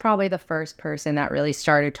she was probably the first person that really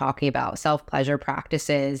started talking about self-pleasure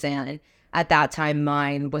practices. And at that time,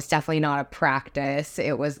 mine was definitely not a practice.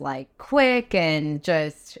 It was like quick and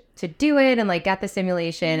just to do it and like get the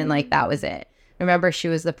stimulation, and like that was it. I remember she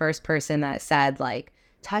was the first person that said like,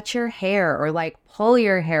 touch your hair, or like pull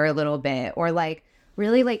your hair a little bit, or like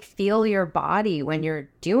really like feel your body when you're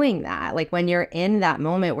doing that. Like when you're in that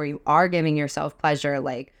moment where you are giving yourself pleasure,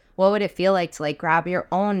 like what would it feel like to like grab your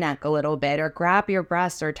own neck a little bit, or grab your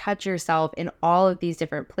breasts, or touch yourself in all of these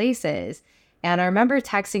different places. And I remember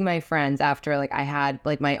texting my friends after like I had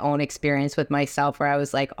like my own experience with myself where I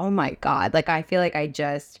was like, oh my God, like I feel like I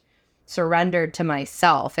just surrendered to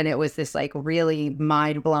myself. And it was this like really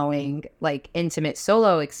mind-blowing, like intimate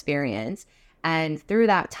solo experience. And through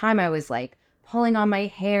that time, I was like pulling on my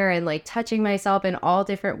hair and like touching myself in all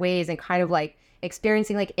different ways and kind of like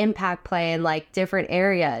experiencing like impact play in like different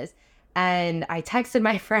areas. And I texted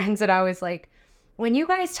my friends and I was like, when you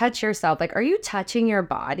guys touch yourself, like, are you touching your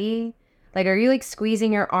body? Like, are you like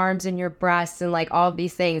squeezing your arms and your breasts and like all of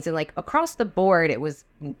these things? And like across the board, it was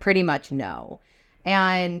pretty much no.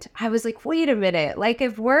 And I was like, wait a minute, like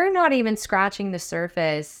if we're not even scratching the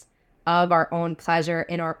surface of our own pleasure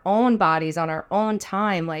in our own bodies on our own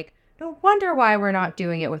time, like no wonder why we're not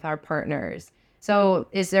doing it with our partners. So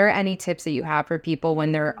is there any tips that you have for people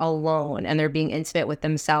when they're alone and they're being intimate with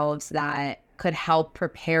themselves that could help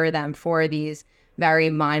prepare them for these very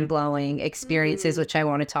mind-blowing experiences, which I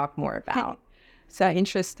want to talk more about? So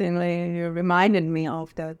interestingly, you reminded me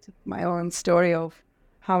of that, my own story of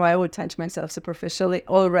how I would touch myself superficially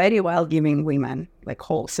already while giving women like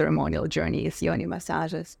whole ceremonial journeys, yoni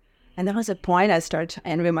massages. And there was a point I started to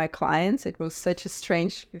envy my clients. It was such a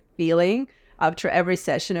strange feeling. After every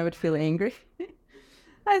session, I would feel angry.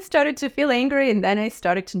 I started to feel angry, and then I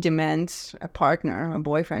started to demand a partner, a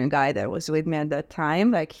boyfriend, a guy that was with me at that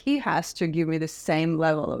time. Like, he has to give me the same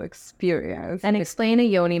level of experience. And explain a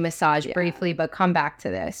yoni massage briefly, but come back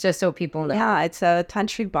to this just so people know. Yeah, it's a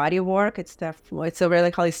tantric body work. It's a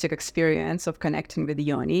really holistic experience of connecting with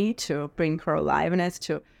yoni to bring her aliveness,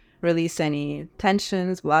 to release any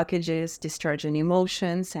tensions, blockages, discharge any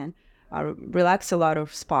emotions, and relax a lot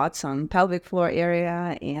of spots on pelvic floor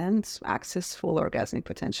area and access full orgasmic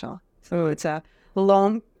potential. So it's a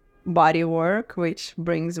long body work which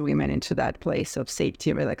brings women into that place of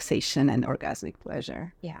safety, relaxation, and orgasmic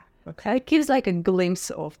pleasure. Yeah. Okay. It gives like a glimpse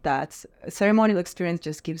of that. Ceremonial experience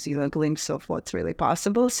just gives you a glimpse of what's really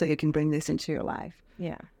possible so you can bring this into your life.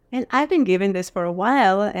 Yeah. And I've been giving this for a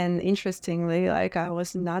while, and interestingly, like I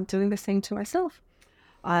was not doing the same to myself.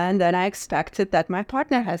 And then I expected that my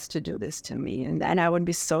partner has to do this to me. And then I would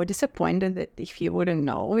be so disappointed that if he wouldn't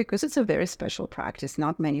know, because it's a very special practice.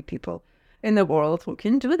 Not many people in the world who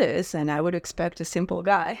can do this. And I would expect a simple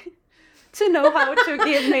guy to know how to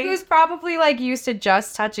give me. Who's probably like used to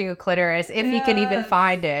just touching a clitoris if he can even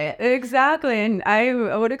find it. Exactly. And I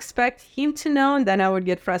would expect him to know. And then I would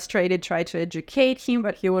get frustrated, try to educate him,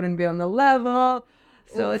 but he wouldn't be on the level.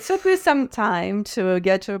 So it took me some time to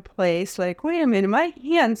get to a place like, wait a minute, my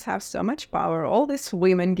hands have so much power. All these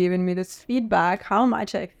women giving me this feedback, how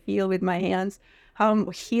much I feel with my hands, how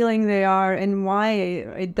healing they are, and why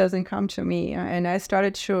it doesn't come to me. And I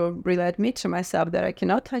started to really admit to myself that I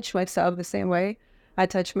cannot touch myself the same way I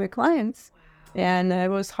touch my clients. Wow. And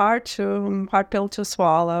it was hard pill to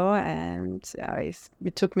swallow. And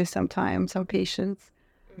it took me some time, some patience.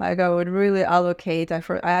 Like I would really allocate, I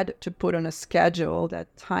had to put on a schedule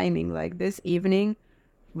that timing, like this evening,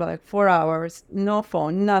 like 4 hours, no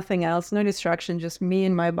phone, nothing else, no distraction, just me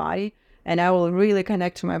and my body. And I will really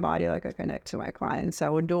connect to my body like I connect to my clients. I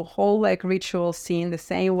would do a whole like ritual scene the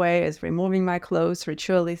same way as removing my clothes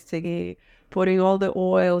ritualistically, putting all the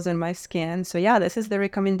oils in my skin. So yeah, this is the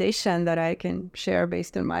recommendation that I can share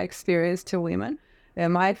based on my experience to women. It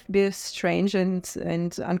might be strange and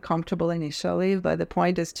uncomfortable initially, but the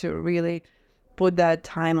point is to really put that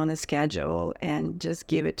time on a schedule and just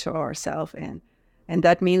give it to ourselves. And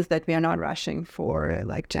that means that we are not rushing for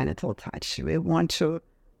like genital touch. We want to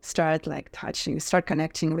start like touching, start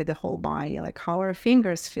connecting with the whole body, like how our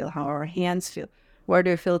fingers feel, how our hands feel. Where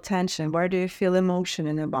do you feel tension? Where do you feel emotion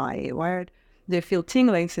in the body? Where do you feel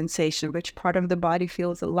tingling sensation? Which part of the body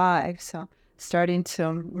feels alive? So starting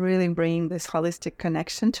to really bring this holistic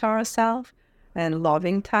connection to ourselves and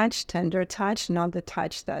loving touch, tender touch, not the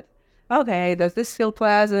touch that, okay, does this feel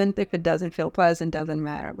pleasant? If it doesn't feel pleasant, doesn't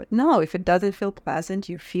matter. But no, if it doesn't feel pleasant,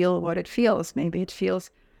 you feel what it feels. Maybe it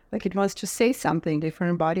feels like it wants to say something.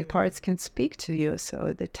 Different body parts can speak to you.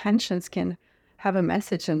 So the tensions can have a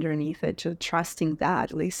message underneath it, to trusting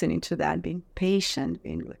that, listening to that, being patient,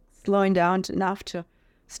 being slowing down enough to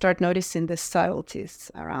start noticing the subtleties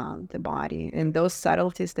around the body. And those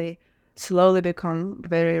subtleties, they slowly become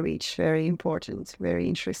very rich, very important, very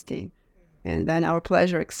interesting. And then our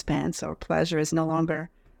pleasure expands. Our pleasure is no longer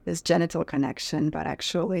this genital connection, but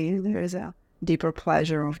actually there is a deeper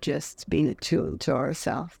pleasure of just being attuned to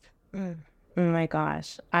ourselves. Oh my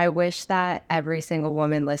gosh. I wish that every single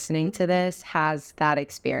woman listening to this has that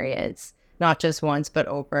experience, not just once, but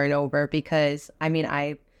over and over, because I mean,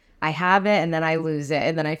 I have it and then I lose it,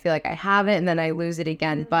 and then I feel like I have it and then I lose it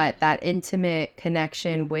again. But that intimate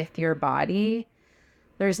connection with your body,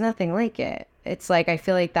 there's nothing like it. It's like, I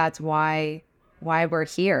feel like that's why we're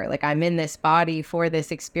here. Like, I'm in this body for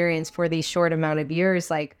this experience for these short amount of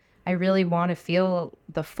years. Like, I really want to feel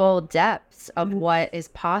the full depths of what is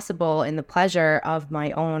possible in the pleasure of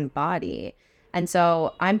my own body. And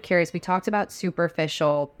so I'm curious, we talked about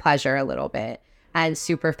superficial pleasure a little bit and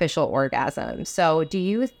superficial orgasm. So do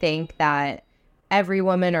you think that every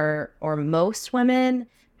woman or most women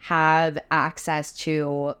have access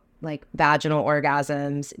to like vaginal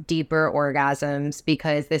orgasms, deeper orgasms,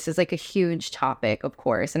 because this is like a huge topic, of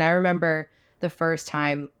course. And I remember the first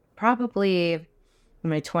time, probably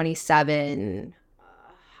when I'm 27,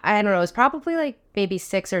 I don't know, it was probably like maybe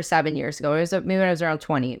 6 or 7 years ago. It was maybe when I was around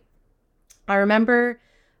 20. I remember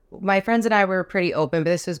my friends and I were pretty open, but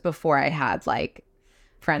this was before I had like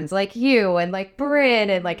friends like you and like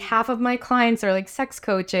Bryn, and like half of my clients are like sex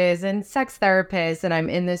coaches and sex therapists, and I'm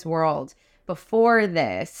in this world. Before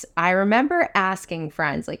this, I remember asking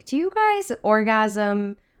friends, like, do you guys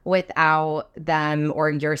orgasm without them or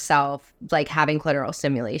yourself like having clitoral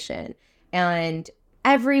stimulation? And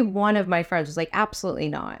every one of my friends was like, absolutely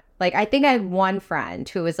not. Like, I think I had one friend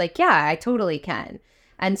who was like, yeah, I totally can.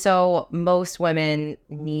 And so most women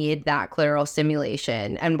need that clitoral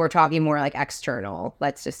stimulation. And we're talking more like external,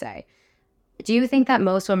 let's just say. Do you think that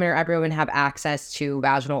most women or every woman have access to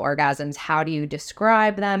vaginal orgasms? How do you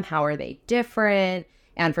describe them? How are they different?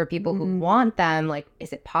 And for people who want them, like,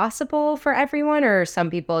 is it possible for everyone, or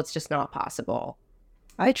some people it's just not possible?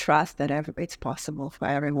 I trust that it's possible for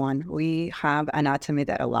everyone. We have anatomy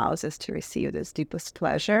that allows us to receive this deepest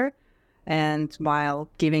pleasure. And while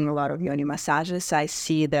giving a lot of yoni massages, I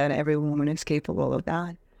see that every woman is capable of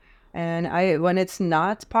that. And when it's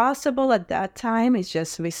not possible at that time, it's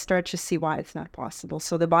just we start to see why it's not possible.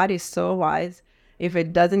 So the body is so wise. If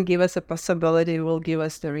it doesn't give us a possibility, it will give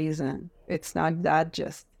us the reason. It's not that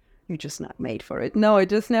you're just not made for it. No, it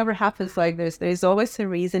just never happens like this. There's always a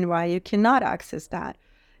reason why you cannot access that.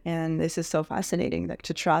 And this is so fascinating, like,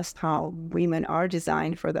 to trust how women are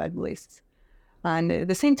designed for that bliss. And at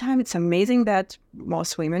the same time, it's amazing that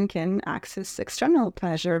most women can access external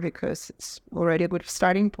pleasure because it's already a good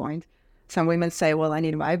starting point. Some women say, well, I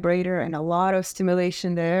need a vibrator and a lot of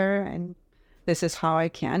stimulation there, and this is how I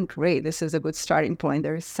can. Great, this is a good starting point.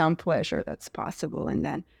 There is some pleasure that's possible. And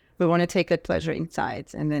then we want to take that pleasure inside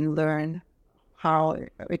and then learn how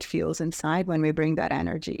it feels inside when we bring that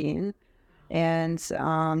energy in. And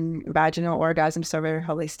vaginal orgasms are very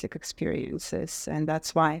holistic experiences. And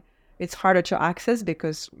that's why it's harder to access,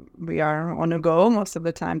 because we are on a go most of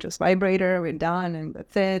the time, just vibrator, we're done, and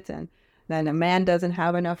that's it. And then a man doesn't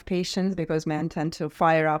have enough patience because men tend to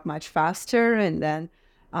fire up much faster, and then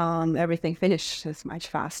everything finishes much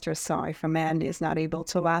faster. So if a man is not able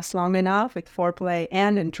to last long enough with foreplay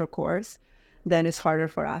and intercourse, then it's harder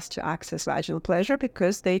for us to access vaginal pleasure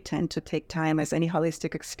because they tend to take time. As any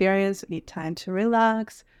holistic experience, we need time to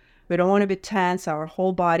relax. We don't want to be tense. Our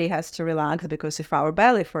whole body has to relax, because if our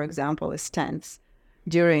belly, for example, is tense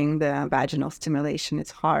during the vaginal stimulation,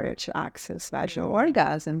 it's harder to access vaginal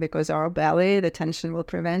orgasm because our belly, the tension will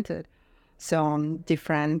prevent it. So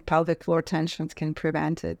different pelvic floor tensions can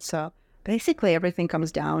prevent it. So basically everything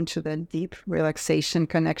comes down to the deep relaxation,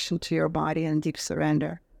 connection to your body, and deep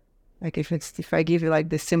surrender. Like if I give you like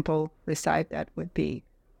the simple recite, that would be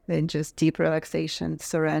then just deep relaxation,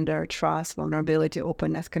 surrender, trust, vulnerability,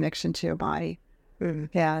 openness, connection to your body.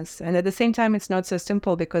 Yes. And at the same time, it's not so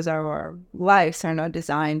simple because our lives are not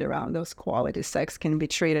designed around those qualities. Sex can be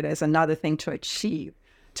treated as another thing to achieve,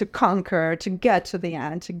 to conquer, to get to the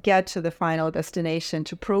end, to get to the final destination,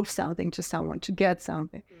 to prove something to someone, to get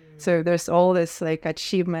something. So there's all this like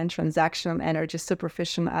achievement, transactional energy,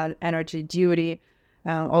 superficial energy, duty,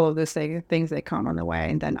 all of those things that come on the way.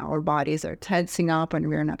 And then our bodies are tensing up and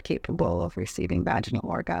we're not capable of receiving vaginal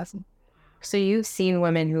orgasm. So you've seen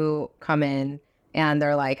women who come in and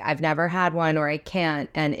they're like, I've never had one, or I can't.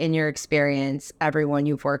 And in your experience, everyone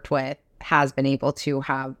you've worked with has been able to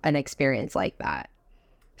have an experience like that.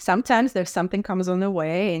 Sometimes there's something comes on the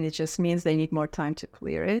way and it just means they need more time to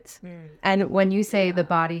clear it. And when you say the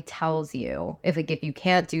body tells you, if you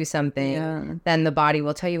can't do something, then the body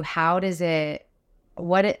will tell you, how does it,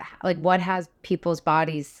 what has people's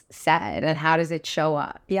bodies said and how does it show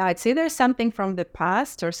up? Yeah, I'd say there's something from the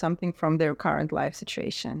past or something from their current life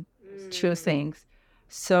situation. Two things.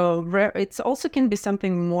 So it also can be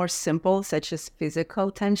something more simple, such as physical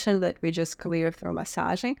tension that we just clear through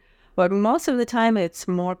massaging. But most of the time it's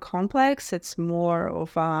more complex. It's more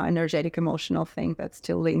of an energetic, emotional thing that's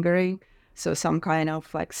still lingering. So some kind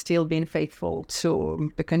of like still being faithful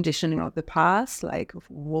to the conditioning of the past, like if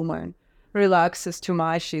a woman relaxes too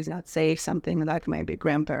much, she's not safe, something like maybe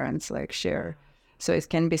grandparents like share. So it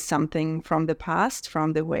can be something from the past,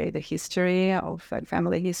 from the way the history of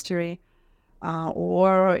family history,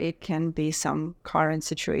 or it can be some current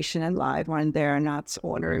situation in life when they're not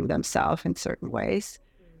honoring themselves in certain ways.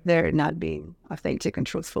 They're not being authentic and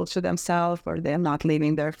truthful to themselves, or they're not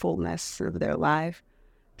living their fullness of their life.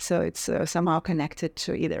 So it's somehow connected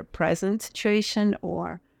to either present situation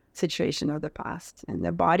or situation of the past. And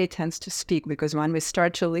the body tends to speak, because when we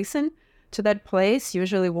start to listen to that place,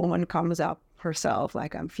 usually woman comes up herself,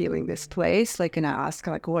 like, I'm feeling this place, like, and I ask,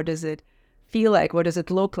 like, what does it feel like? What does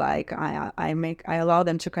it look like? I allow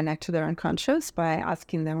them to connect to their unconscious by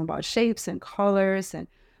asking them about shapes and colors and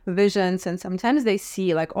visions. And sometimes they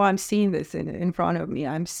see, like, oh, I'm seeing this in front of me.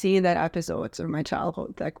 I'm seeing that episodes of my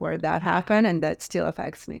childhood, like, where that happened, and that still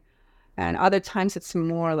affects me. And other times it's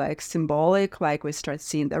more like symbolic, like we start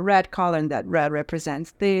seeing the red color, and that red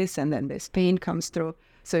represents this, and then this pain comes through.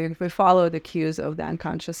 So if we follow the cues of the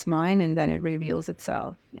unconscious mind, and then it reveals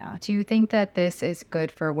itself. Yeah. Do you think that this is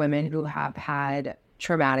good for women who have had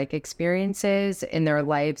traumatic experiences in their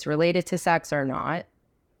lives related to sex or not?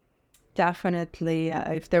 Definitely.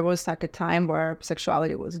 If there was like a time where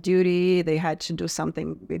sexuality was duty, they had to do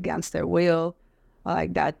something against their will,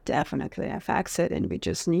 like that definitely affects it. And we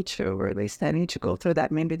just need to release that, need to go through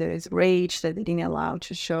that. Maybe there is rage that they didn't allow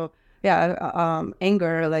to show. Yeah,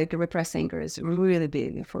 anger, like repressed anger is really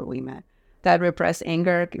big for women. That repressed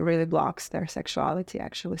anger really blocks their sexuality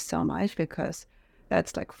actually so much, because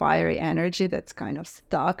that's like fiery energy that's kind of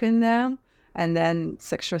stuck in them. And then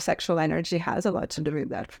sexual energy has a lot to do with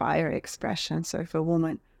that fire expression. So if a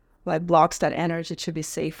woman like blocks that energy to be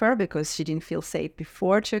safer because she didn't feel safe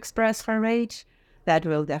before to express her rage, that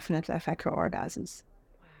will definitely affect her orgasms.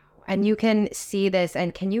 And you can see this,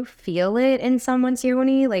 and can you feel it in someone's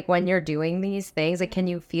yoni? Like when you're doing these things, like can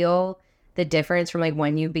you feel the difference from like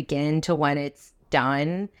when you begin to when it's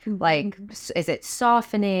done? Like, is it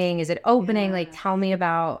softening? Is it opening? Yeah. Like, tell me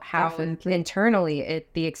about how internally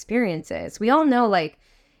the experience is. We all know, like,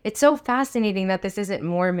 it's so fascinating that this isn't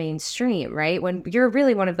more mainstream, right? When you're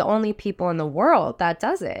really one of the only people in the world that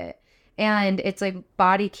does it. And it's like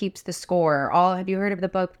Body Keeps the Score. Have you heard of the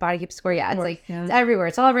book Body Keeps the Score? Yeah, it's it's everywhere.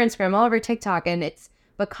 It's all over Instagram, all over TikTok, and it's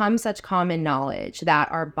become such common knowledge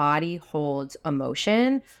that our body holds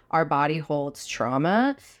emotion, our body holds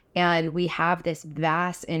trauma, and we have this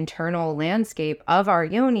vast internal landscape of our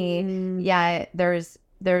yoni. Yet there's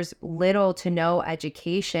little to no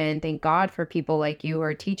education. Thank God for people like you who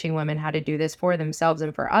are teaching women how to do this for themselves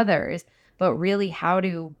and for others, but really how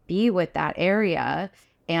to be with that area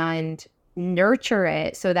and nurture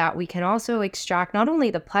it so that we can also extract not only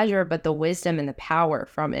the pleasure, but the wisdom and the power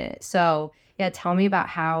from it. So yeah, tell me about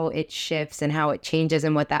how it shifts and how it changes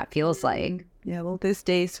and what that feels like. Yeah, well, these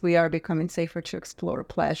days we are becoming safer to explore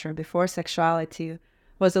pleasure. Before, sexuality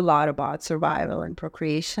was a lot about survival and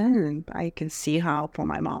procreation. And I can see how for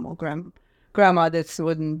my mom or grandma, this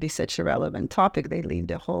wouldn't be such a relevant topic. They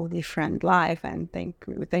lived a whole different life. And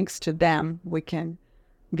thanks to them, we can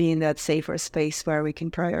be in that safer space where we can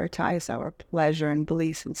prioritize our pleasure and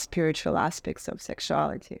bliss and spiritual aspects of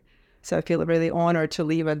sexuality. So I feel really honored to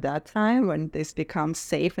live at that time when this becomes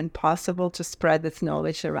safe and possible to spread this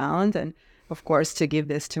knowledge around, and of course to give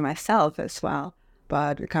this to myself as well.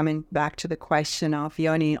 But coming back to the question of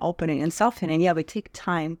yoni opening and softening, yeah, we take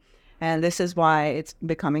time. And this is why it's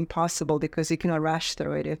becoming possible, because you cannot rush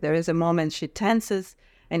through it. If there is a moment she tenses,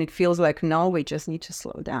 and it feels like, no, we just need to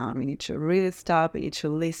slow down. We need to really stop. We need to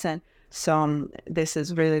listen. So this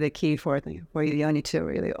is really the key for yoni to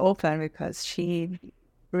really open, because she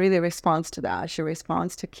really responds to that. She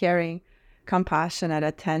responds to caring, compassionate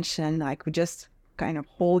attention, like we just kind of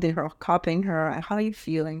holding her, cupping her. How are you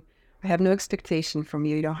feeling? I have no expectation from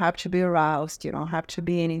you. You don't have to be aroused. You don't have to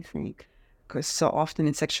be anything. Because so often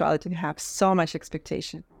in sexuality, we have so much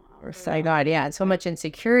expectation. Oh my God, yeah. And so much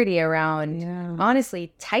insecurity around,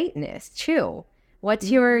 honestly, tightness too.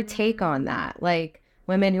 What's your take on that? Like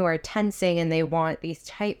women who are tensing and they want these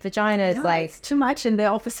tight vaginas, like it's too much in the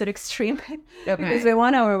opposite extreme. Because we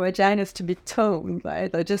want our vaginas to be toned,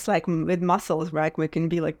 right? Like, just like with muscles, right? We can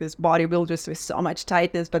be like this bodybuilders with so much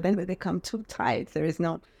tightness, but then when they become too tight, there is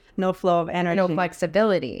no flow of energy. No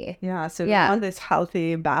flexibility. Yeah, so we want this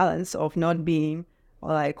healthy balance of not being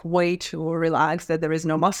like way too relaxed that there is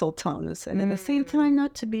no muscle tonus, and at the same time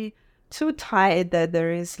not to be too tight that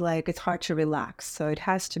there is like it's hard to relax. So it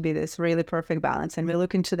has to be this really perfect balance, and we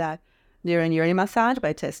look into that during yoni massage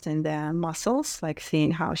by testing the muscles, like seeing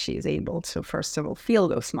how she is able to first of all feel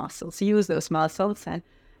those muscles, use those muscles, and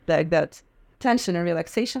like that tension and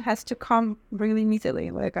relaxation has to come really easily.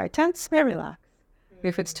 Like I tense, I relax.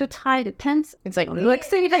 If it's too tight, it tense. It's like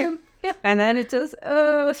relaxing. Yeah. And then it just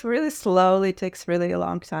it's really slowly. It takes really a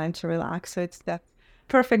long time to relax. So it's that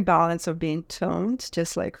perfect balance of being toned,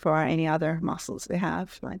 just like for any other muscles we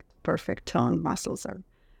have. Like perfect toned muscles are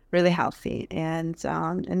really healthy. And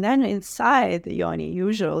then inside the yoni,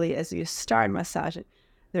 usually as you start massaging,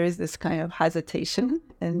 there is this kind of hesitation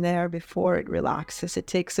in there before it relaxes. It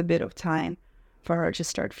takes a bit of time for her to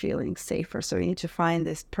start feeling safer. So you need to find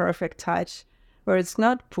this perfect touch where it's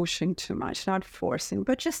not pushing too much, not forcing,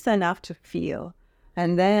 but just enough to feel.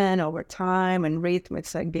 And then over time and rhythm,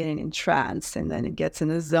 it's like being in trance, and then it gets in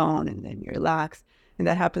the zone, and then you relax. And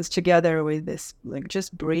that happens together with this, like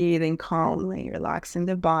just breathing calmly, relaxing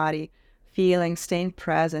the body, feeling, staying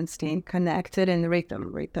present, staying connected in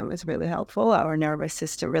rhythm. Rhythm is really helpful. Our nervous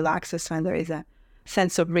system relaxes when there is a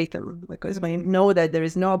sense of rhythm, because when you know that there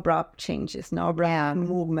is no abrupt changes, no abrupt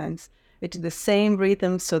movements, it's the same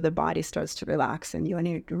rhythm, so the body starts to relax, and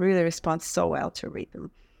you really respond so well to rhythm.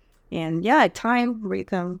 And yeah, time,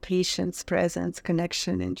 rhythm, patience, presence,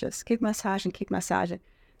 connection, and just keep massaging,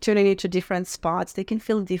 tuning into different spots. They can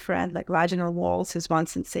feel different, like vaginal walls is one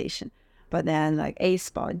sensation. But then like A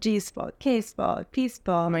spot, G spot, K spot, P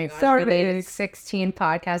spot. Oh my God, really 16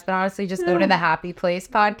 podcasts, but honestly, just go to the Happy Place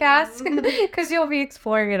podcast because you'll be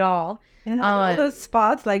exploring it all. And all those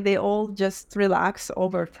spots, like they all just relax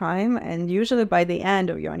over time. And usually by the end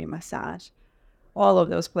of yoni massage, all of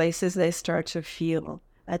those places, they start to feel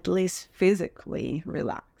at least physically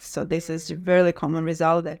relaxed. So this is a very common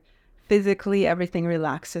result, that physically everything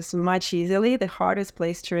relaxes much easily. The hardest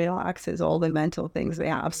place to relax is all the mental things we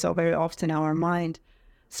have. So very often our mind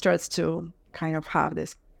starts to kind of have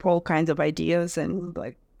this all kinds of ideas, and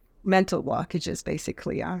like mental blockages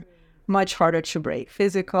basically are much harder to break.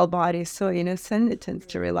 Physical body is so innocent, it tends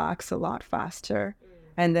to relax a lot faster.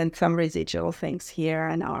 And then some residual things here,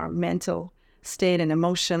 and our mental state and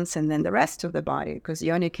emotions, and then the rest of the body, because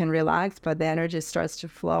yoni can relax, but the energy starts to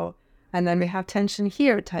flow. And then we have tension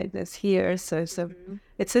here, tightness here. So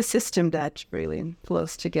it's a system that really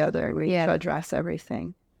flows together to address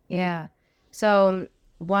everything. Yeah. So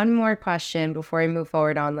one more question before I move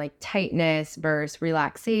forward on like tightness versus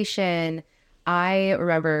relaxation. I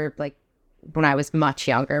remember like when I was much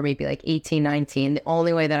younger, maybe like 18, 19, the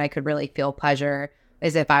only way that I could really feel pleasure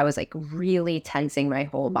is if I was like really tensing my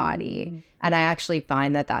whole body. And I actually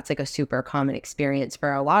find that that's like a super common experience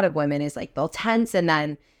for a lot of women, is like they'll tense, and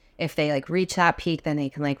then if they like reach that peak, then they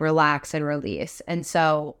can like relax and release. And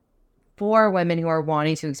so for women who are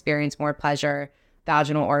wanting to experience more pleasure,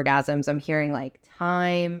 vaginal orgasms, I'm hearing like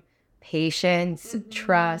time, patience,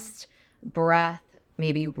 trust, breath,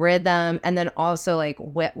 maybe rhythm, and then also like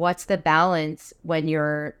what's the balance when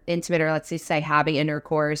you're intimate, or let's just say having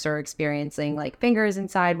intercourse or experiencing like fingers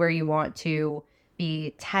inside, where you want to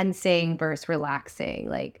be tensing versus relaxing.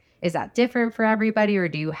 Like, is that different for everybody, or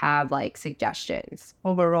do you have like suggestions?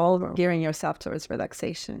 Overall, gearing yourself towards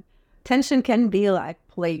relaxation. Tension can be like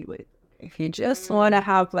played with. If you just want to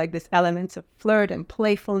have like this elements of flirt and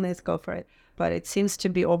playfulness, go for it. But it seems to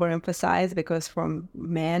be overemphasized, because for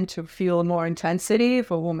man to feel more intensity,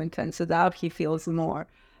 if a woman tenses up, he feels more.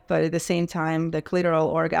 But at the same time, the clitoral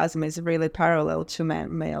orgasm is really parallel to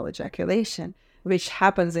male ejaculation, which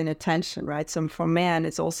happens in a tension, right? So for man,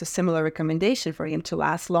 it's also a similar recommendation for him to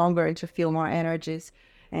last longer and to feel more energies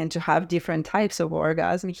and to have different types of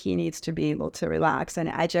orgasm. He needs to be able to relax, and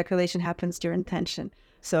ejaculation happens during tension.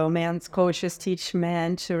 So man's coaches teach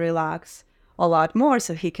men to relax a lot more,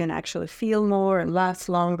 so he can actually feel more and last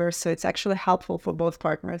longer. So it's actually helpful for both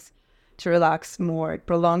partners to relax more. It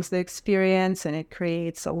prolongs the experience, and it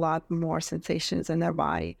creates a lot more sensations in their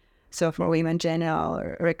body. So for women,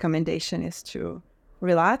 general recommendation is to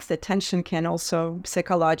relax. The tension can also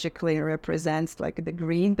psychologically represent like the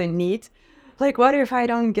greed, the need. Like, what if I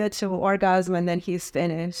don't get to orgasm and then he's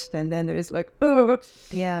finished? And then there's like,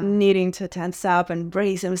 needing to tense up and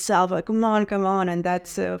brace himself, like, come on. And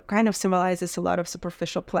that's kind of symbolizes a lot of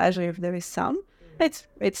superficial pleasure, if there is some.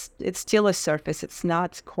 It's still a surface. It's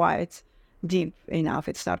not quite deep enough.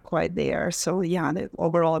 It's not quite there. So yeah, the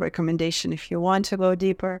overall recommendation, if you want to go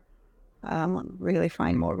deeper, really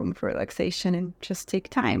find more room for relaxation and just take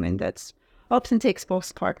time. And that's often takes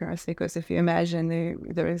both partners, because if you imagine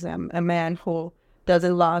there is a man who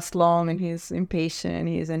doesn't last long and he's impatient and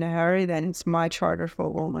he's in a hurry, then it's much harder for a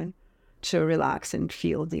woman to relax and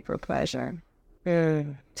feel deeper pleasure.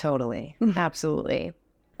 Totally. Absolutely.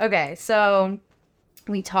 Okay, so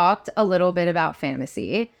we talked a little bit about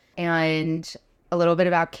fantasy and a little bit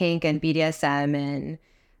about kink and BDSM. And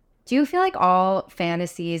do you feel like all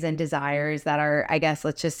fantasies and desires that are, I guess,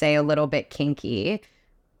 let's just say a little bit kinky,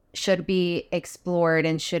 should be explored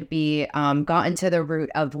and should be gotten to the root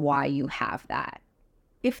of why you have that?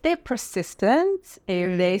 If they're persistent,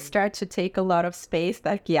 if they start to take a lot of space,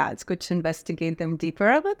 like, yeah, it's good to investigate them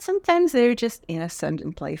deeper. But sometimes they're just innocent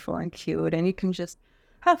and playful and cute, and you can just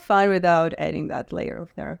have fun without adding that layer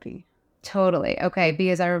of therapy. Totally. Okay,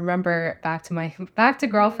 because I remember back to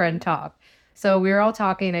girlfriend talk. So we were all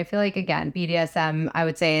talking, I feel like, again, BDSM, I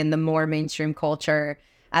would say in the more mainstream culture,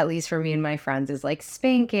 at least for me and my friends, is like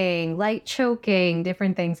spanking, light choking,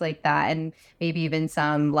 different things like that. And maybe even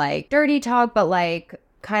some like dirty talk, but like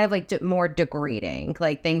kind of like more degrading,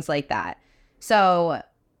 like things like that. So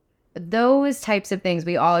those types of things,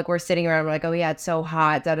 we all like, we're sitting around, we're like, oh yeah, it's so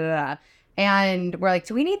hot, da da da. And we're like,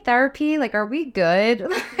 do we need therapy? Like, are we good?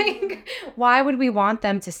 Like, why would we want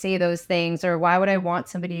them to say those things? Or why would I want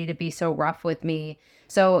somebody to be so rough with me?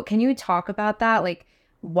 So can you talk about that? Like,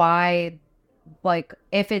 why, like,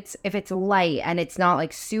 if it's light and it's not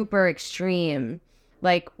like super extreme,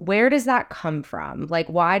 like, where does that come from? Like,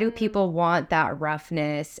 why do people want that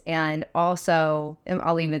roughness? And also,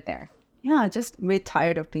 I'll leave it there. Yeah, just we're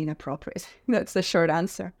tired of being appropriate. That's the short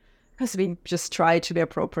answer. Because we just try to be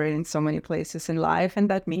appropriate in so many places in life. And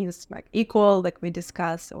that means like equal, like we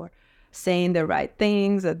discussed, or saying the right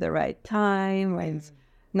things at the right time, and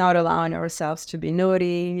not allowing ourselves to be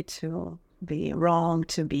naughty, to be wrong,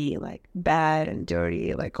 to be like bad and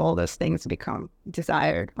dirty. Like all those things become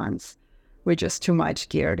desired once we're just too much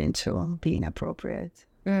geared into being appropriate.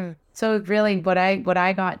 So really what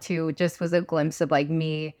I got to just was a glimpse of like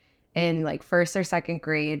me in like first or second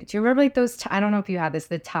grade. Do you remember like those, I don't know if you had this,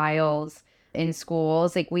 the tiles in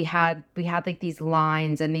schools? Like we had like these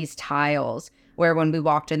lines and these tiles where when we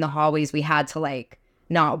walked in the hallways, we had to like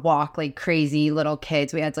not walk like crazy little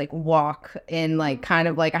kids. We had to like walk in like kind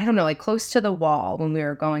of like, I don't know, like close to the wall when we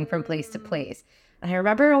were going from place to place. And I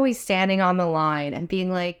remember always standing on the line and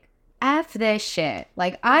being like, F this shit.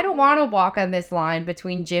 Like, I don't want to walk on this line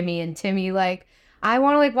between Jimmy and Timmy. Like, I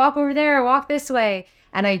want to like walk over there, walk this way.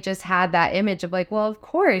 And I just had that image of like, well, of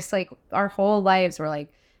course, like our whole lives were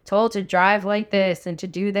like told to drive like this and to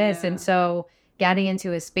do this. Yeah. And so getting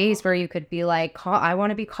into a space where you could be like, I want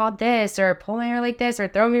to be called this, or pull my hair like this, or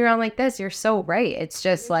throw me around like this. You're so right. It's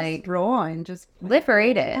just like raw and just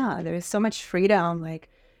liberate it. Yeah, there is so much freedom. Like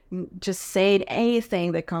just saying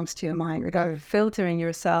anything that comes to your mind without filtering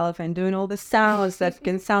yourself and doing all the sounds that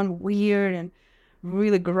can sound weird and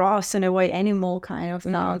really gross in a way, animal kind of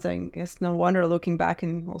sounds. I guess no wonder looking back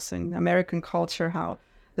in also in American culture how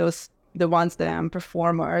the ones that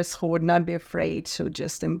performers who would not be afraid to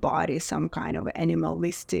just embody some kind of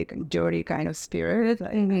animalistic and dirty kind of spirit.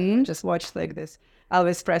 I just watched like this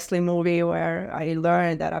Elvis Presley movie where I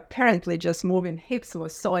learned that apparently just moving hips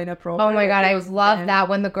was so inappropriate. Oh my God, I love that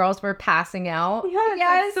when the girls were passing out.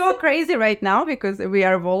 Yes. It's so crazy right now because we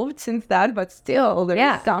are evolved since that, but still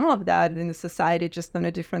there's some of that in the society just on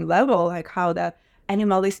a different level, like how that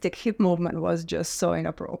animalistic hip movement was just so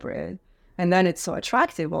inappropriate. And then it's so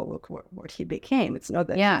attractive. Well, look what he became. It's not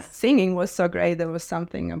that his singing was so great. There was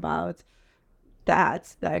something about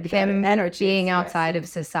that him energy being outside of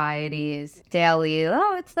society's daily.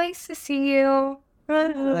 Oh, it's nice to see you.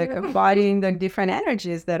 Like embodying the different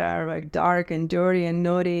energies that are like dark and dirty and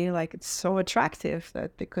naughty. Like it's so attractive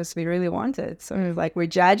that because we really want it. So like we're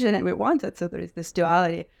judging and we want it. So there is this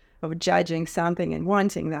duality of judging something and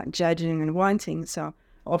wanting that, judging and wanting. So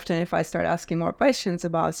often if I start asking more questions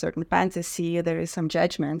about certain fantasy, there is some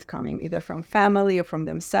judgment coming either from family or from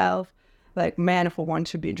themselves. Like men who want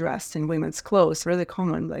to be dressed in women's clothes, really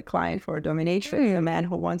common, like client for dominatrix. A man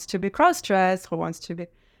who wants to be cross-dressed, who wants to be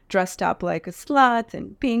dressed up like a slut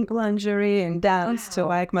and pink lingerie and dance to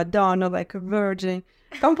like Madonna, like a virgin.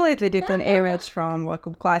 Completely different image from like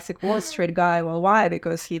a classic Wall Street guy. Well, why?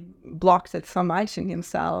 Because he blocked it so much in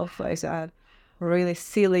himself, like that really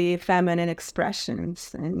silly feminine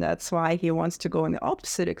expressions. And that's why he wants to go in the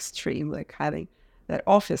opposite extreme, like having that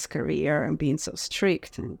office career and being so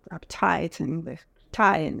strict and uptight and the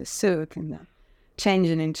tie and the suit and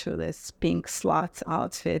changing into this pink slut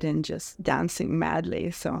outfit and just dancing madly.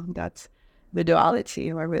 So that's the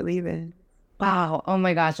duality where we live in. Wow. Oh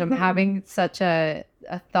my gosh. I'm having such a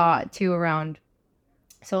thought too around.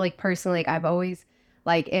 So like personally, like I've always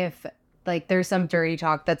like if like there's some dirty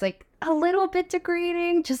talk that's like a little bit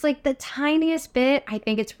degrading, just like the tiniest bit, I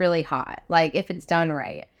think it's really hot. Like if it's done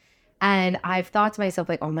right. And I've thought to myself,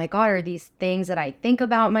 like, oh my God, are these things that I think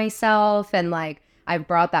about myself? And like, I've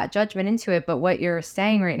brought that judgment into it. But what you're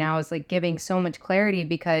saying right now is like giving so much clarity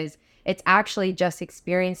because it's actually just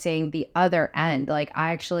experiencing the other end. Like,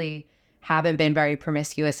 I actually haven't been very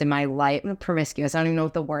promiscuous in my life. Promiscuous, I don't even know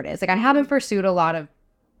what the word is. Like, I haven't pursued a lot of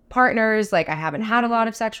partners. Like, I haven't had a lot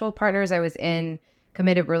of sexual partners. I was in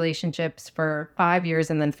committed relationships for 5 years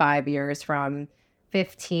and then 5 years from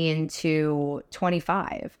 15 to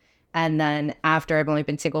 25. And then after I've only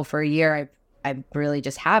been single for a year, I really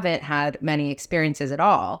just haven't had many experiences at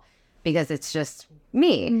all because it's just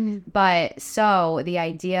me. But so the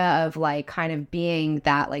idea of like kind of being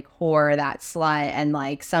that like whore, that slut, and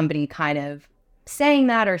like somebody kind of saying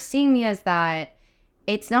that or seeing me as that,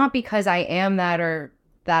 it's not because I am that or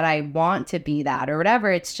that I want to be that or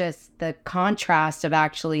whatever. It's just the contrast of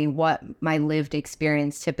actually what my lived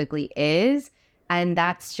experience typically is. And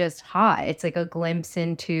that's just hot. It's like a glimpse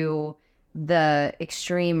into the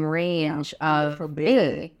extreme range of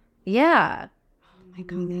forbidden. Yeah. Oh my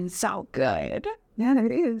God, it's so good. Yeah,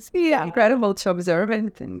 it is. Yeah, incredible to observe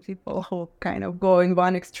it, and people who kind of go in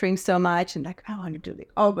one extreme so much and like, I want to do the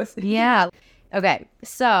opposite. Yeah. Okay.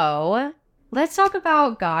 So let's talk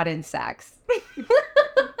about God and sex.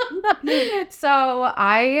 So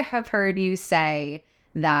I have heard you say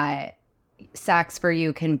that sex for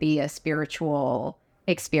you can be a spiritual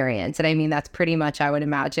experience. And I mean, that's pretty much, I would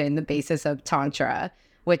imagine, the basis of Tantra,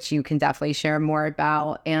 which you can definitely share more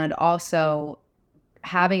about. And also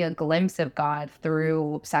having a glimpse of God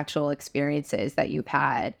through sexual experiences that you've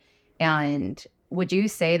had. And would you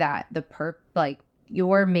say that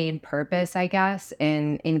your main purpose, I guess,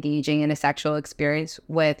 in engaging in a sexual experience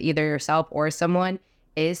with either yourself or someone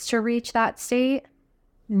is to reach that state?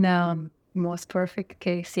 No, most perfect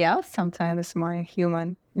case, yeah. Sometimes my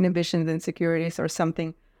human inhibitions, insecurities, or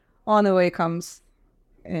something on the way comes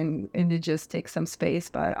and it just takes some space.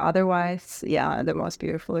 But otherwise, yeah, the most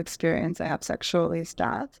beautiful experience I have sexually is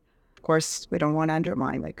that. Of course, we don't want to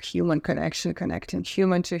undermine like human connection, connecting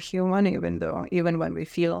human to human, even when we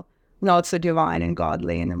feel not so divine and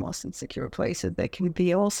godly in the most insecure places, there can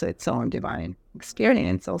be also its own divine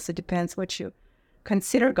experience. Also depends what you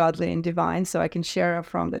consider godly and divine. So I can share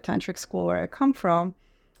from the tantric school where I come from.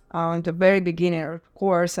 The very beginning, of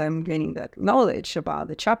course, I'm gaining that knowledge about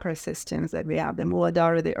the chakra systems that we have, the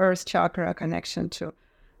Muladhara, the earth chakra connection to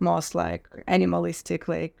most like animalistic,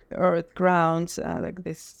 like earth grounds, like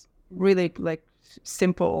this really like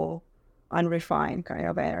simple, unrefined kind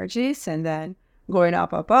of energies. And then going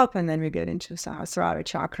up, and then we get into Sahasrara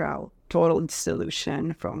chakra, total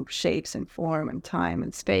dissolution from shapes and form and time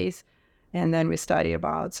and space. And then we study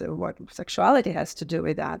about what sexuality has to do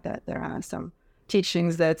with that there are some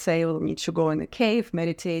teachings that say you need to go in the cave,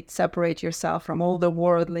 meditate, separate yourself from all the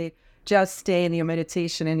worldly, just stay in your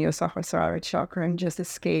meditation in your Sahasrara chakra and just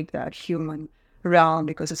escape that human realm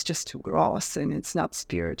because it's just too gross and it's not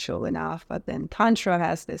spiritual enough. But then Tantra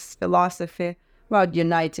has this philosophy about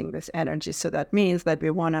uniting this energy. So that means that we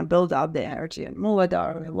want to build up the energy in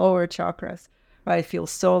Muladhara, the lower chakras, right? Feel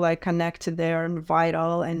so like connected there and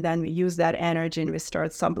vital. And then we use that energy and we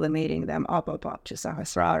start sublimating them up to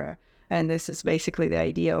Sahasrara. And this is basically the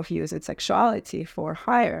idea of using sexuality for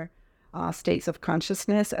higher states of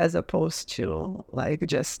consciousness as opposed to like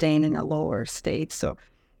just staying in a lower state. So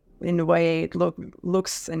in a way it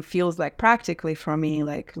looks and feels like practically for me,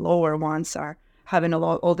 like lower ones are having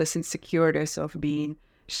all this insecurities of being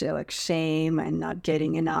like shame and not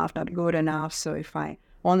getting enough, not good enough. So if I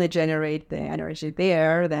only generate the energy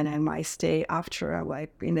there, then I might stay after,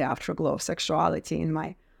 like in the afterglow of sexuality, in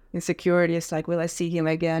my insecurities, like, will I see him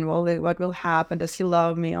again? What will happen? Does he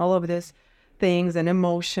love me? All of these things and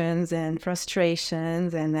emotions and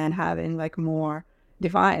frustrations, and then having like more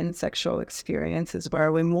divine sexual experiences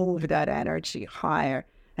where we move that energy higher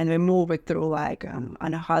and we move it through like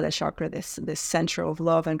Anahata chakra, this center of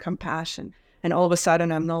love and compassion. And all of a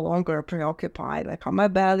sudden, I'm no longer preoccupied, like how my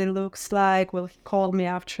belly looks like, will he call me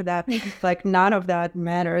after that? Like none of that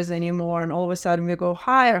matters anymore. And all of a sudden we go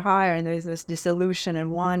higher, and there's this dissolution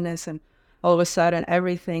and oneness. And all of a sudden,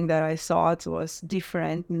 everything that I thought was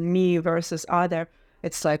different, me versus other,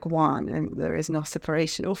 it's like one, and there is no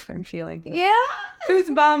separation. Oof, I'm feeling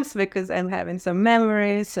goosebumps because I'm having some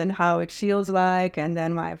memories and how it feels like. And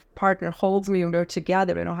then my partner holds me and we're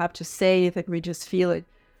together. We don't have to say it, we just feel it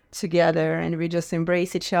together and we just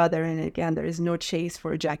embrace each other. And again, there is no chase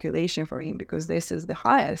for ejaculation for him because this is the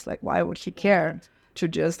highest. Like, why would he care to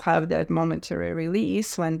just have that momentary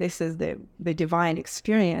release when this is the divine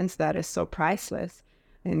experience that is so priceless?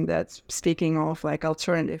 And that's speaking of like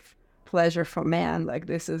alternative pleasure for man, like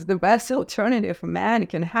this is the best alternative a man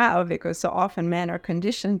can have, because so often men are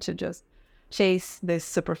conditioned to just chase this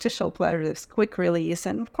superficial pleasure, this quick release.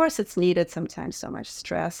 And of course it's needed sometimes. So much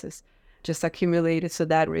stress is just accumulated, so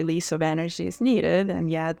that release of energy is needed.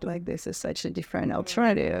 And yet like this is such a different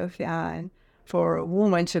alternative. And for a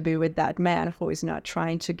woman to be with that man who is not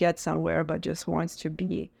trying to get somewhere but just wants to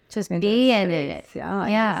be in it.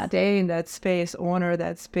 Yeah. Stay in that space, honor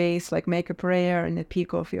that space, like make a prayer in the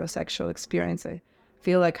peak of your sexual experience. I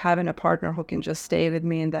feel like having a partner who can just stay with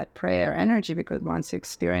me in that prayer energy, because once you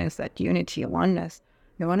experience that unity, oneness,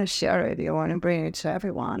 you want to share it, you want to bring it to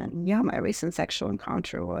everyone. And yeah, my recent sexual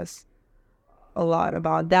encounter was a lot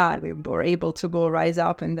about that. We were able to rise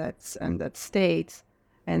up in that state.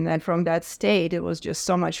 And then from that state, it was just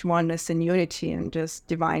so much oneness and unity and just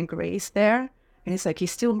divine grace there. And it's like he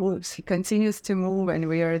still moves. He continues to move, and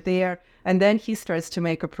we are there. And then he starts to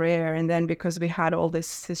make a prayer. And then because we had all this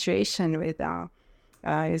situation with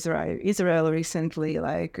Israel recently,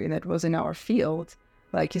 like, and it was in our field,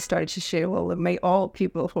 like he started to share, well, may all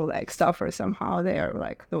people who like suffer somehow there,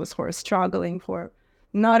 like those who are struggling for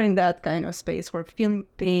not in that kind of space, who are feeling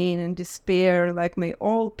pain and despair, like may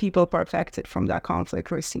all people perfected from that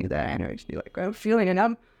conflict receive that energy. Like I'm feeling, and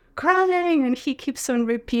I'm crying, and he keeps on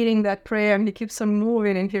repeating that prayer, and he keeps on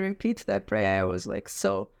moving, and he repeats that prayer. It was like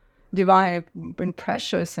so divine and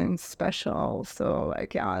precious and special. So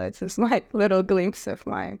like, yeah, that's just like little glimpse of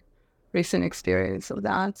my recent experience of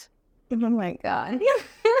that. Oh my God.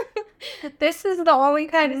 This is the only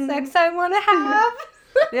kind of sex I want to have.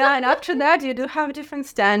 Yeah, and after that, you do have different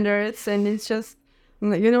standards, and it's just,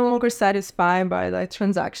 you're no longer satisfied by like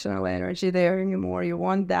transactional energy there anymore. You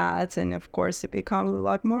want that, and of course, it becomes a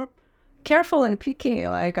lot more careful and picky.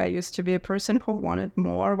 Like I used to be a person who wanted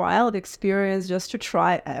more wild experience, just to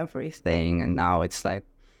try everything, and now it's like,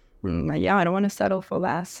 yeah, I don't want to settle for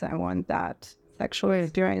less. I want that sexual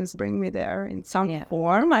experience, bring me there in some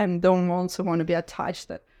form. I don't also want to be attached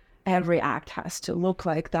that every act has to look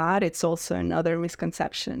like that. It's also another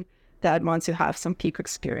misconception that once you have some peak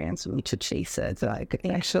experience, you need to chase it. Like it's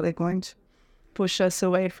actually going to push us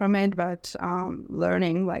away from it. But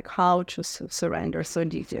learning like how to surrender so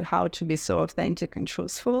deeply, how to be so authentic and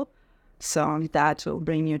truthful, so that will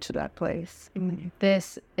bring you to that place.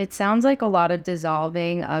 It sounds like a lot of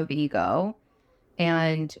dissolving of ego,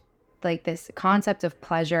 and like this concept of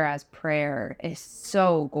pleasure as prayer is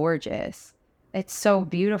so gorgeous. It's so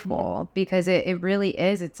beautiful because it really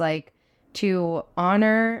is. It's like to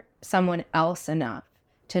honor someone else enough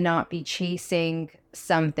to not be chasing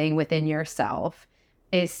something within yourself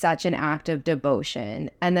is such an act of devotion.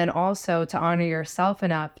 And then also to honor yourself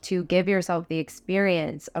enough to give yourself the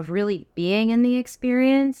experience of really being in the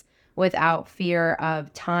experience without fear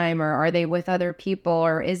of time, or are they with other people,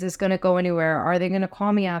 or is this going to go anywhere? Are they going to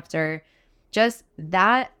call me after? Just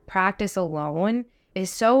that practice alone is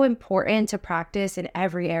so important to practice in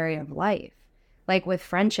every area of life. Like with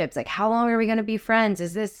friendships, like how long are we going to be friends?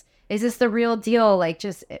 Is this the real deal? Like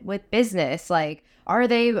just with business, like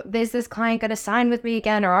is this client going to sign with me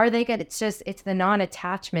again, or are they good? It's the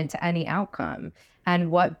non-attachment to any outcome.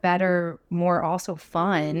 And what better, more also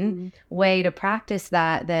fun way to practice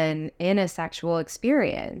that than in a sexual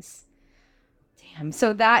experience? Damn.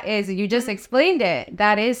 So that is, you just explained it.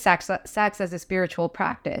 That is sex as a spiritual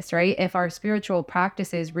practice, right? If our spiritual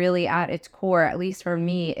practice is really at its core, at least for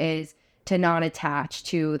me, is to not attach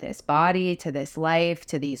to this body, to this life,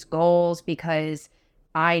 to these goals, because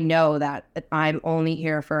I know that I'm only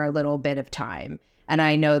here for a little bit of time. And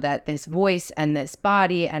I know that this voice and this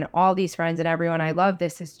body and all these friends and everyone I love,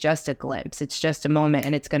 this is just a glimpse. It's just a moment,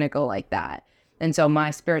 and it's going to go like that. And so my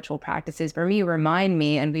spiritual practices for me remind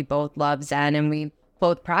me, and we both love Zen and we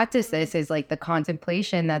both practice this, is like the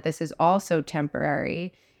contemplation that this is also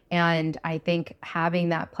temporary. And I think having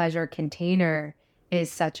that pleasure container is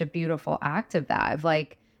such a beautiful act of that. Of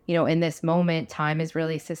like, in this moment, time is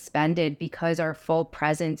really suspended because our full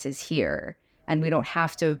presence is here. And we don't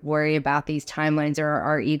have to worry about these timelines or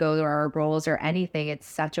our egos or our roles or anything. It's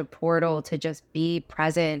such a portal to just be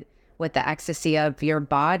present with the ecstasy of your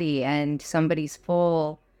body and somebody's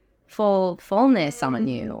fullness on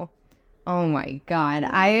you. Oh my God.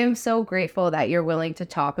 I am so grateful that you're willing to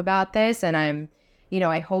talk about this. And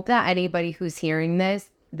I hope that anybody who's hearing this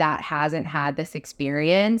that hasn't had this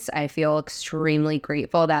experience, I feel extremely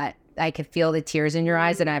grateful that I could feel the tears in your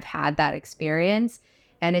eyes and I've had that experience.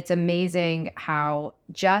 And it's amazing how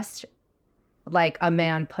just like a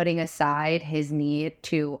man putting aside his need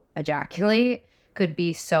to ejaculate could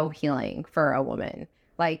be so healing for a woman.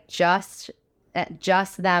 Like just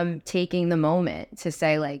them taking the moment to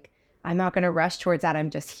say like, I'm not going to rush towards that.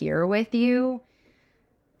 I'm just here with you.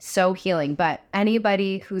 So healing. But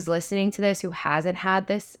anybody who's listening to this who hasn't had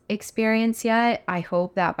this experience yet, I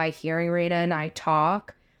hope that by hearing Rina and I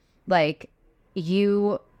talk, like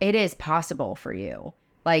it is possible for you.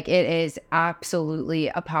 Like it is absolutely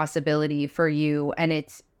a possibility for you. And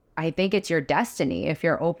I think it's your destiny if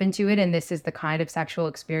you're open to it. And this is the kind of sexual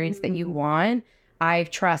experience that you want. I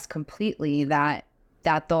trust completely that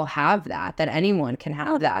they'll have that anyone can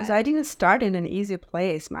have that. Because I didn't start in an easy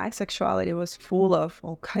place. My sexuality was full of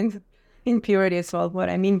all kinds of impurities. Well, what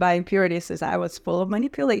I mean by impurities is I was full of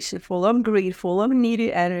manipulation, full of greed, full of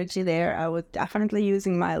needy energy there. I was definitely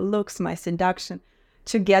using my looks, my seduction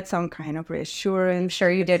to get some kind of reassurance. I'm sure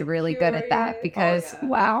you did really good at that because,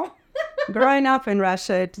 wow. Growing up in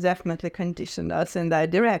Russia, it definitely conditioned us in that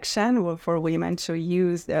direction for women to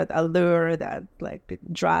use that allure, that like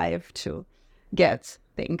drive to get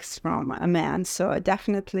things from a man. So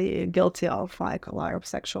definitely guilty of like a lot of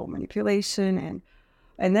sexual manipulation.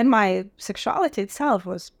 And then my sexuality itself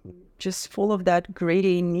was just full of that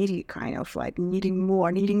greedy, needy kind of like needing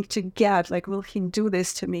more, needing to get, like, will he do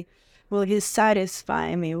this to me? Will he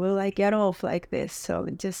satisfy me? Will I get off like this? So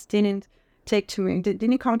it just didn't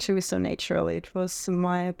didn't come to me so naturally. It was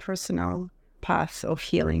my personal path of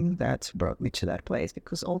healing that brought me to that place,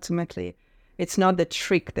 because ultimately it's not the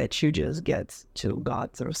trick that you just get to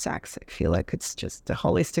God through sex. I feel like it's just the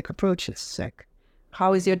holistic approach. It's like,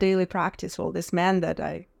 how is your daily practice? Well, this man that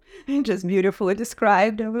I just beautifully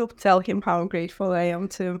described, I will tell him how grateful I am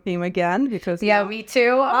to him again, because yeah, me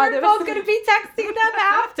too. We're both going to be texting them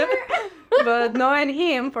after. But knowing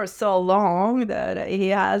him for so long, that he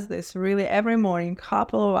has this really every morning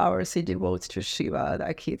couple of hours he devotes to Shiva,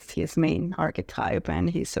 like it's his main archetype, and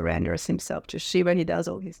he surrenders himself to Shiva. He does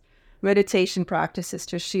all his meditation practices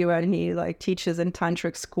to Shiva, and he like teaches in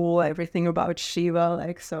tantric school everything about Shiva.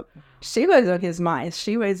 Like, so Shiva is on his mind.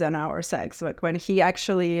 Shiva is on our sex. Like when he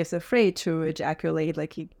actually is afraid to ejaculate,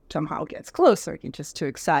 like he somehow gets closer. He's just too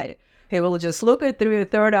excited. He will just look at through the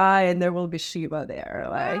third eye, and there will be Shiva there.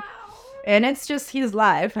 Like, and it's just his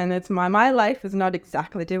life, and it's my life is not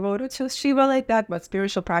exactly devoted to Shiva like that, but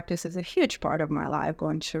spiritual practice is a huge part of my life.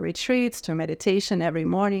 Going to retreats, to meditation every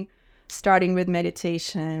morning. Starting with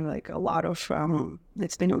meditation, like a lot of,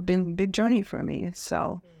 it's been a big journey for me.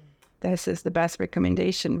 So this is the best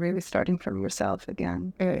recommendation, really starting from yourself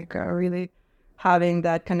again. Like, really having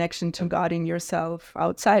that connection to God in yourself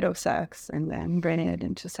outside of sex, and then bringing it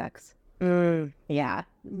into sex. Yeah.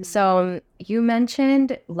 So you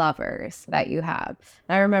mentioned lovers that you have.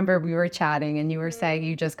 I remember we were chatting and you were saying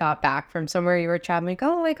you just got back from somewhere you were traveling. Like,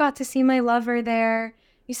 oh, I got to see my lover there.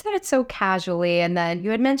 You said it so casually, and then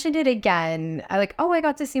you had mentioned it again. I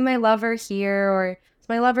got to see my lover here, or it's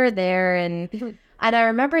my lover there. And I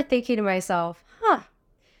remember thinking to myself,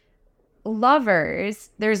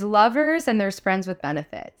 lovers, there's lovers and there's friends with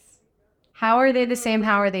benefits. How are they the same?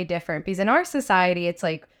 How are they different? Because in our society, it's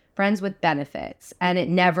like friends with benefits, and it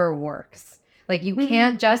never works. Like, you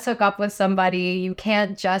can't just hook up with somebody. You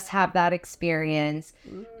can't just have that experience.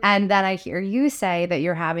 And then I hear you say that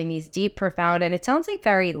you're having these deep, profound, and it sounds like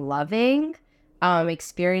very loving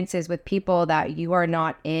experiences with people that you are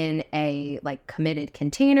not in a like committed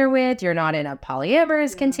container with. You're not in a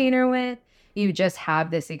polyamorous container with. You just have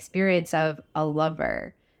this experience of a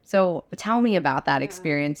lover. So tell me about that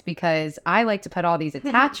experience, because I like to put all these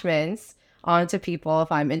attachments onto people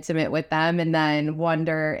if I'm intimate with them, and then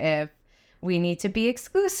wonder if we need to be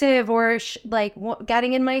exclusive, or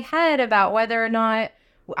getting in my head about whether or not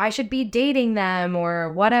I should be dating them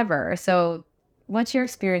or whatever. So what's your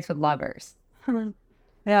experience with lovers?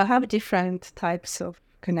 Yeah, I have different types of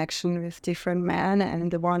connection with different men, and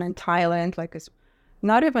the one in Thailand, like, is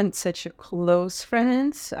not even such a close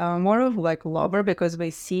friends, more of like lover, because we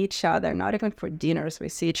see each other, not even for dinners, we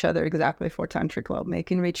see each other exactly for tantric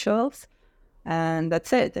love-making rituals, and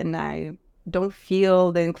that's it. And I don't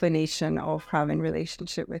feel the inclination of having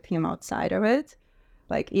relationship with him outside of it.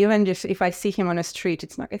 Like, even just if I see him on a street,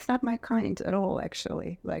 it's not my kind at all,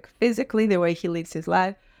 actually. Like, physically, the way he lives his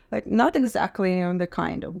life, like, not exactly the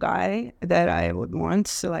kind of guy that I would want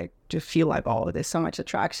to feel like, oh, there's so much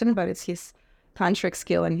attraction, but it's his tantric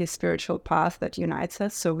skill and his spiritual path that unites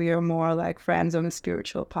us. So we are more like friends on a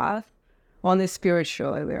spiritual path. Only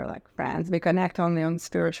spiritually, we're like friends. We connect only on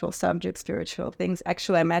spiritual subjects, spiritual things.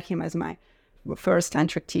 Actually, I met him as my first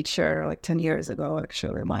tantric teacher like 10 years ago,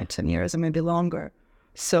 actually, like 10 years or maybe longer.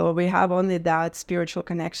 So we have only that spiritual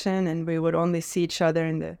connection, and we would only see each other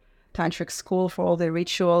in the tantric school for all the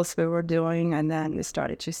rituals we were doing, and then we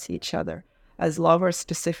started to see each other as lovers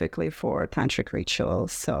specifically for tantric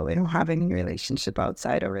rituals. So we don't have any relationship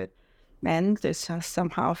outside of it. And this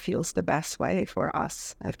somehow feels the best way for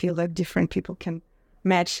us. I feel like different people can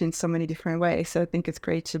match in so many different ways. So I think it's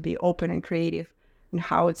great to be open and creative in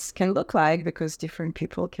how it can look like, because different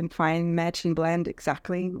people can find match and blend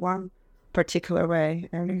exactly in one particular way.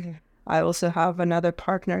 And I also have another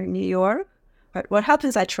partner in New York. But what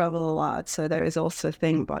happens, I travel a lot. So there is also a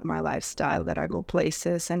thing about my lifestyle that I go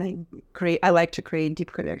places, and I like to create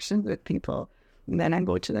deep connections with people. And then I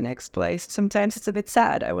go to the next place. Sometimes it's a bit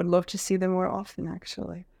sad. I would love to see them more often,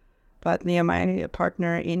 actually. But my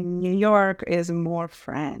partner in New York is more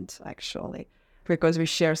friend, actually, because we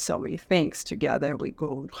share so many things together. We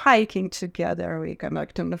go hiking together. We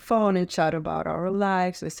connect on the phone and chat about our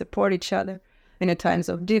lives. We support each other in the times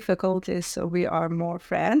of difficulties. So we are more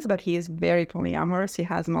friends, but he is very polyamorous. He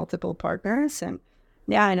has multiple partners. And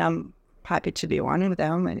I'm happy to be one of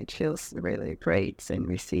them, and it feels really great. And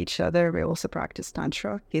we see each other. We also practice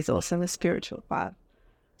Tantra. He's also in a spiritual path.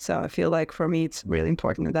 So I feel like for me, it's really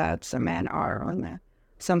important that some men are on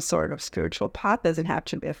some sort of spiritual path. Doesn't have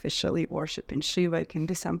to be officially worshiping Shiva. It can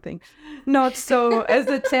be something not so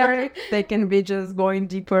esoteric. They can be just going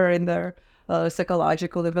deeper in their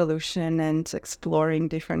psychological evolution and exploring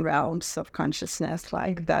different realms of consciousness.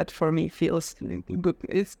 Like that for me feels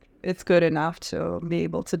it's good enough to be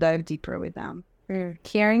able to dive deeper with them.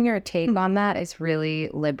 Hearing your take on that is really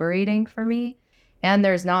liberating for me. And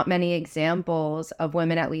there's not many examples of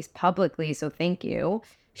women, at least publicly, so thank you,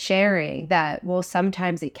 sharing that, well,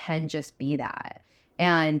 sometimes it can just be that.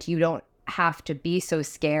 And you don't have to be so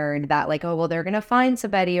scared that like, oh, well, they're going to find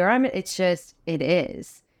somebody it's just, it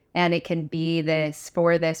is. And it can be this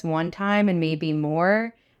for this one time and maybe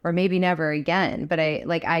more or maybe never again. But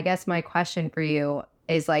I guess my question for you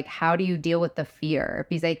is like, how do you deal with the fear?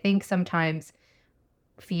 Because I think sometimes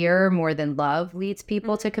fear more than love leads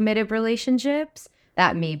people to committed relationships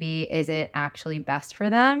that maybe isn't actually best for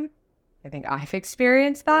them. I think I've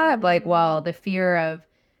experienced that. Like, well, the fear of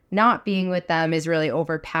not being with them is really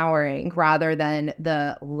overpowering rather than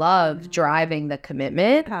the love driving the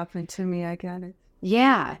commitment. It happened to me. I get it.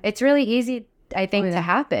 Yeah, it's really easy, I think, to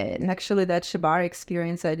happen. Actually, that Shibari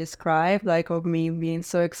experience I described, like of me being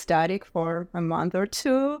so ecstatic for a month or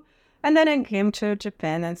two. And then I came to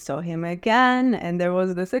Japan and saw him again. And there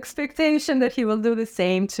was this expectation that he will do the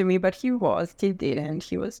same to me, but he didn't.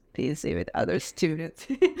 He was busy with other students.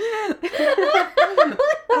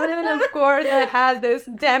 And then, of course, I had this,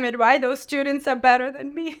 damn it, why those students are better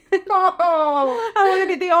than me? Oh, I want to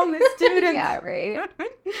be the only student. Yeah, right.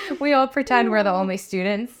 We all pretend we're the only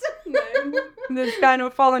students. This kind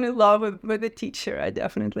of falling in love with the teacher. I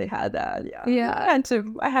definitely had that. Yeah.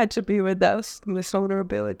 I had to be with this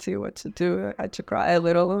vulnerability, what to do. I had to cry a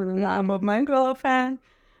little in the arm of my girlfriend,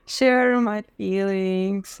 share my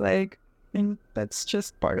feelings. And that's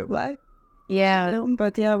just part of life. Yeah.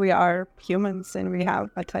 But yeah, we are humans and we have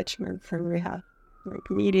attachments and we have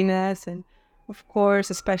like neediness. And of course,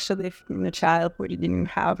 especially if in a childhood you didn't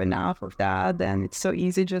have enough of that, then it's so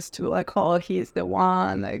easy just to like, oh, he's the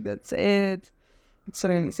one, like that's it. So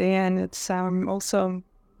in the end, it's also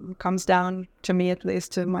comes down to me, at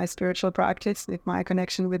least to my spiritual practice. If my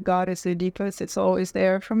connection with God is the deepest, it's always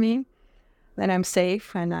there for me. Then I'm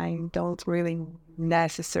safe and I don't really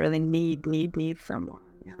necessarily need someone.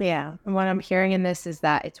 Yeah. And what I'm hearing in this is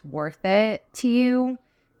that it's worth it to you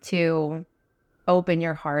to open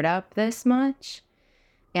your heart up this much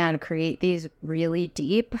and create these really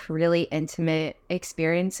deep, really intimate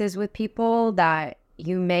experiences with people that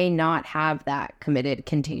you may not have that committed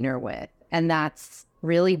container with. And that's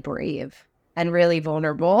really brave and really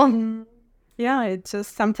vulnerable. Mm-hmm. Yeah, it's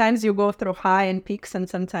just sometimes you go through high and peaks and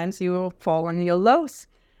sometimes you fall on your lows.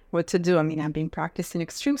 What to do? I mean, I've been practicing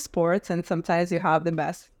extreme sports and sometimes you have the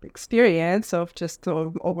best experience of just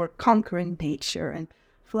over conquering nature and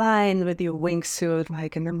flying with your wingsuit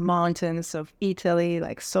like in the mountains of Italy,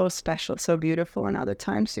 like so special, so beautiful. And other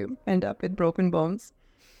times you end up with broken bones.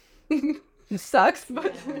 It sucks,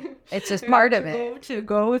 but it's just part of it. To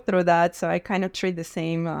go through that. So I kind of treat the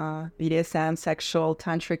same BDSM sexual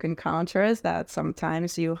tantric encounters that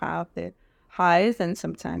sometimes you have the highs and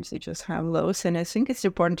sometimes you just have lows. And I think it's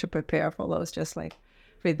important to prepare for those. Just like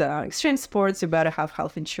with extreme sports, you better have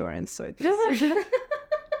health insurance. So it's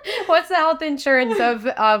what's the health insurance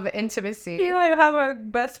of intimacy? You have a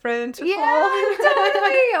best friend to call.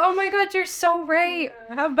 Totally. Oh my God, you're so right.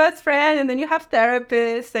 You have best friend, and then you have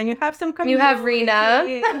therapists, and you have some community. You have Rina.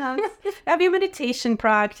 You have your meditation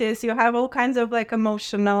practice. You have all kinds of like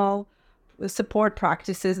emotional support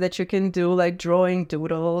practices that you can do, like drawing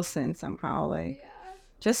doodles and somehow like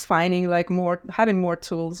just finding like having more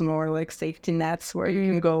tools, more like safety nets where you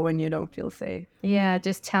can go when you don't feel safe. Yeah,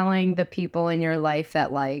 just telling the people in your life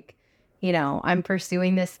that like, you know, I'm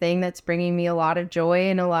pursuing this thing that's bringing me a lot of joy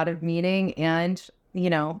and a lot of meaning, and you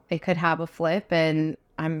know, it could have a flip, and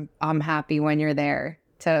I'm happy when you're there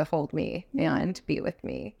to hold me and be with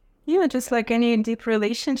me. Yeah, just like any deep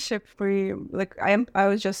relationship where you, like I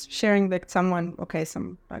was just sharing like some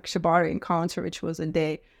like Shibari encounter, which was a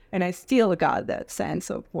day. And I still got that sense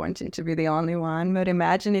of wanting to be the only one. But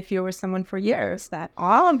imagine if you were someone for years, that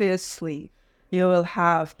obviously you will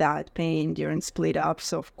have that pain during split up.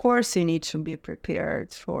 So of course you need to be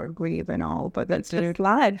prepared for grief and all. But that's just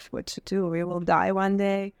life, what to do. We will die one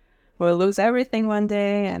day. We'll lose everything one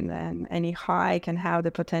day. And then any high can have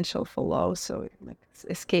the potential for low. So like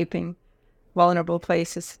escaping vulnerable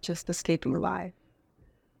places, just escaping life.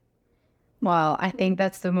 Well, I think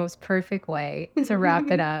that's the most perfect way to wrap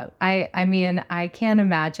it up. I mean, I can't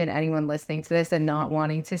imagine anyone listening to this and not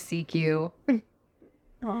wanting to seek you.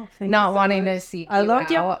 Oh, thank Not you so wanting much. to seek I you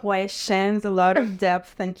loved your out. questions, a lot of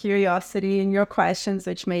depth and curiosity in your questions,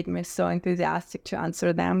 which made me so enthusiastic to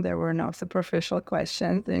answer them. There were no superficial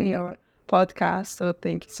questions in your podcast. So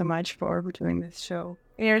thank you so much for doing this show.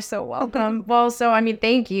 You're so welcome. Well, so I mean,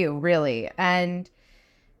 thank you, really. And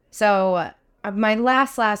so my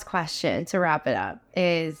last question to wrap it up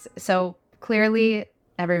is, so clearly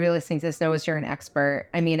everybody listening to this knows you're an expert.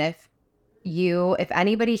 I mean, if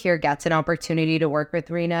anybody here gets an opportunity to work with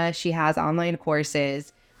Rina, she has online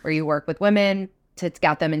courses where you work with women to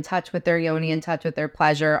get them in touch with their yoni, in touch with their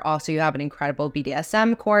pleasure. Also, you have an incredible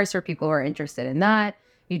BDSM course for people who are interested in that.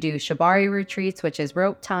 You do shibari retreats, which is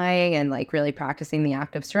rope tying and like really practicing the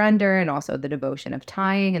act of surrender and also the devotion of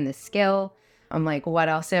tying and the skill. I'm like, what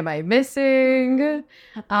else am I missing?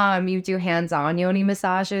 You do hands-on yoni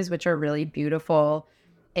massages, which are really beautiful,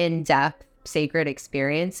 in-depth, sacred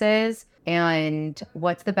experiences. And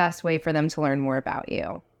what's the best way for them to learn more about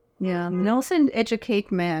you? Yeah, and also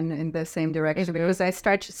educate men in the same direction, because I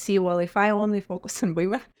start to see, well, if I only focus on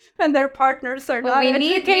women and their partners are not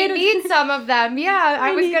educated. We need some of them. Yeah,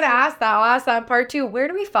 I was going to ask that. I'll ask that in part 2. Where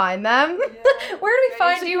do we find them? Yeah. Where do we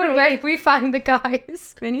find you and where do we find the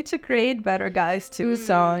guys? We need to create better guys too.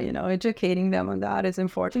 So, educating them on that is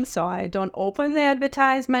important. So I don't open the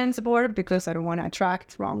advertisements board because I don't want to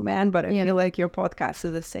attract wrong men, but I feel like your podcast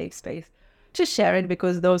is a safe space to share it,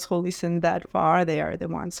 because those who listen that far, they are the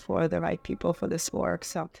ones for the right people for this work.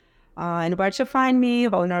 So, and where to find me,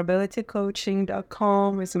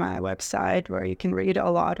 vulnerabilitycoaching.com is my website, where you can read a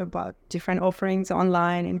lot about different offerings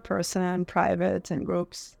online, in person, private, and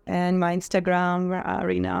groups. And my Instagram,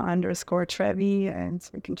 Rina_Trevi, and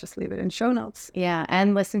we can just leave it in show notes. Yeah,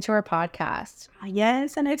 and listen to our podcast.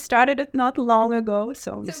 Yes, and I started it not long ago,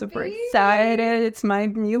 so I'm super excited. It's my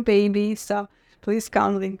new baby, so please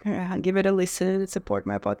come, give it a listen, support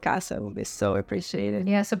my podcast. I will be so appreciated.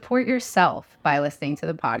 Yeah, support yourself by listening to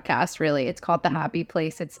the podcast, really. It's called The Happy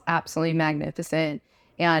Place. It's absolutely magnificent.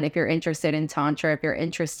 And if you're interested in Tantra, if you're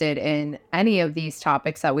interested in any of these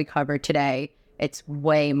topics that we covered today, it's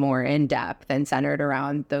way more in-depth and centered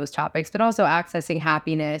around those topics, but also accessing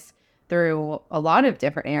happiness through a lot of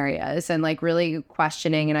different areas and like really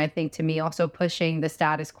questioning. And I think to me also pushing the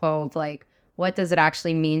status quo of like, what does it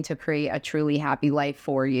actually mean to create a truly happy life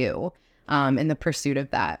for you in the pursuit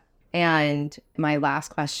of that? And my last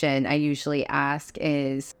question I usually ask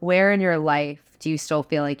is, where in your life do you still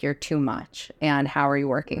feel like you're too much? And how are you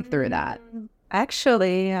working through that?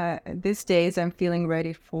 Actually, these days I'm feeling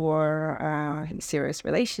ready for a serious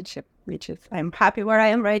relationship, which is, I'm happy where I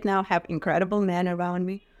am right now, have incredible men around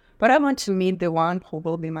me. But I want to meet the one who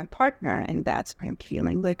will be my partner. And that's why I'm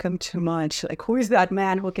feeling like I'm too much. Like, who is that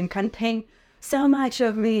man who can contain so much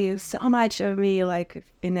of me, like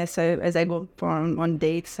as I go on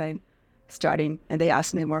dates, I'm starting, and they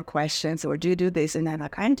ask me more questions, or do you do this? And I'm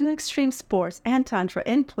like, I do extreme sports and Tantra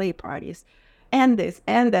and play parties and this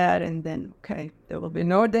and that. And then, okay, there will be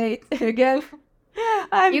no date again.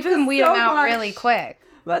 You can weed them out really quick.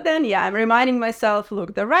 But then, I'm reminding myself,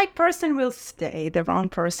 look, the right person will stay, the wrong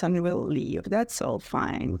person will leave. That's all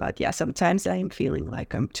fine. But sometimes I'm feeling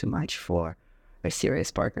like I'm too much for a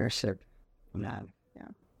serious partnership.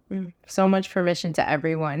 So much permission to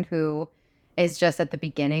everyone who is just at the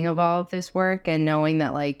beginning of all of this work, and knowing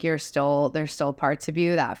that like there's still parts of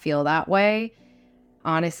you that feel that way.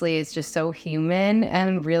 Honestly, it's just so human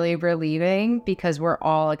and really relieving, because we're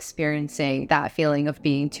all experiencing that feeling of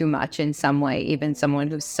being too much in some way. Even someone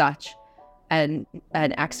who's such an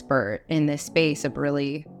expert in this space of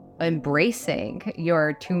really embracing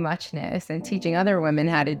your too muchness and teaching other women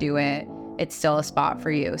how to do it, it's still a spot for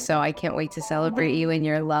you. So I can't wait to celebrate you and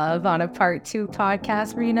your love on a part 2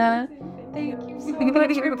 podcast, Rina. Thank you so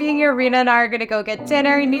much for being here. Rina and I are going to go get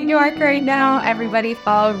dinner in New York right now. Everybody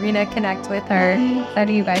follow Rina, connect with her.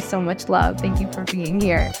 Sending you guys so much love. Thank you for being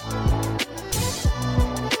here.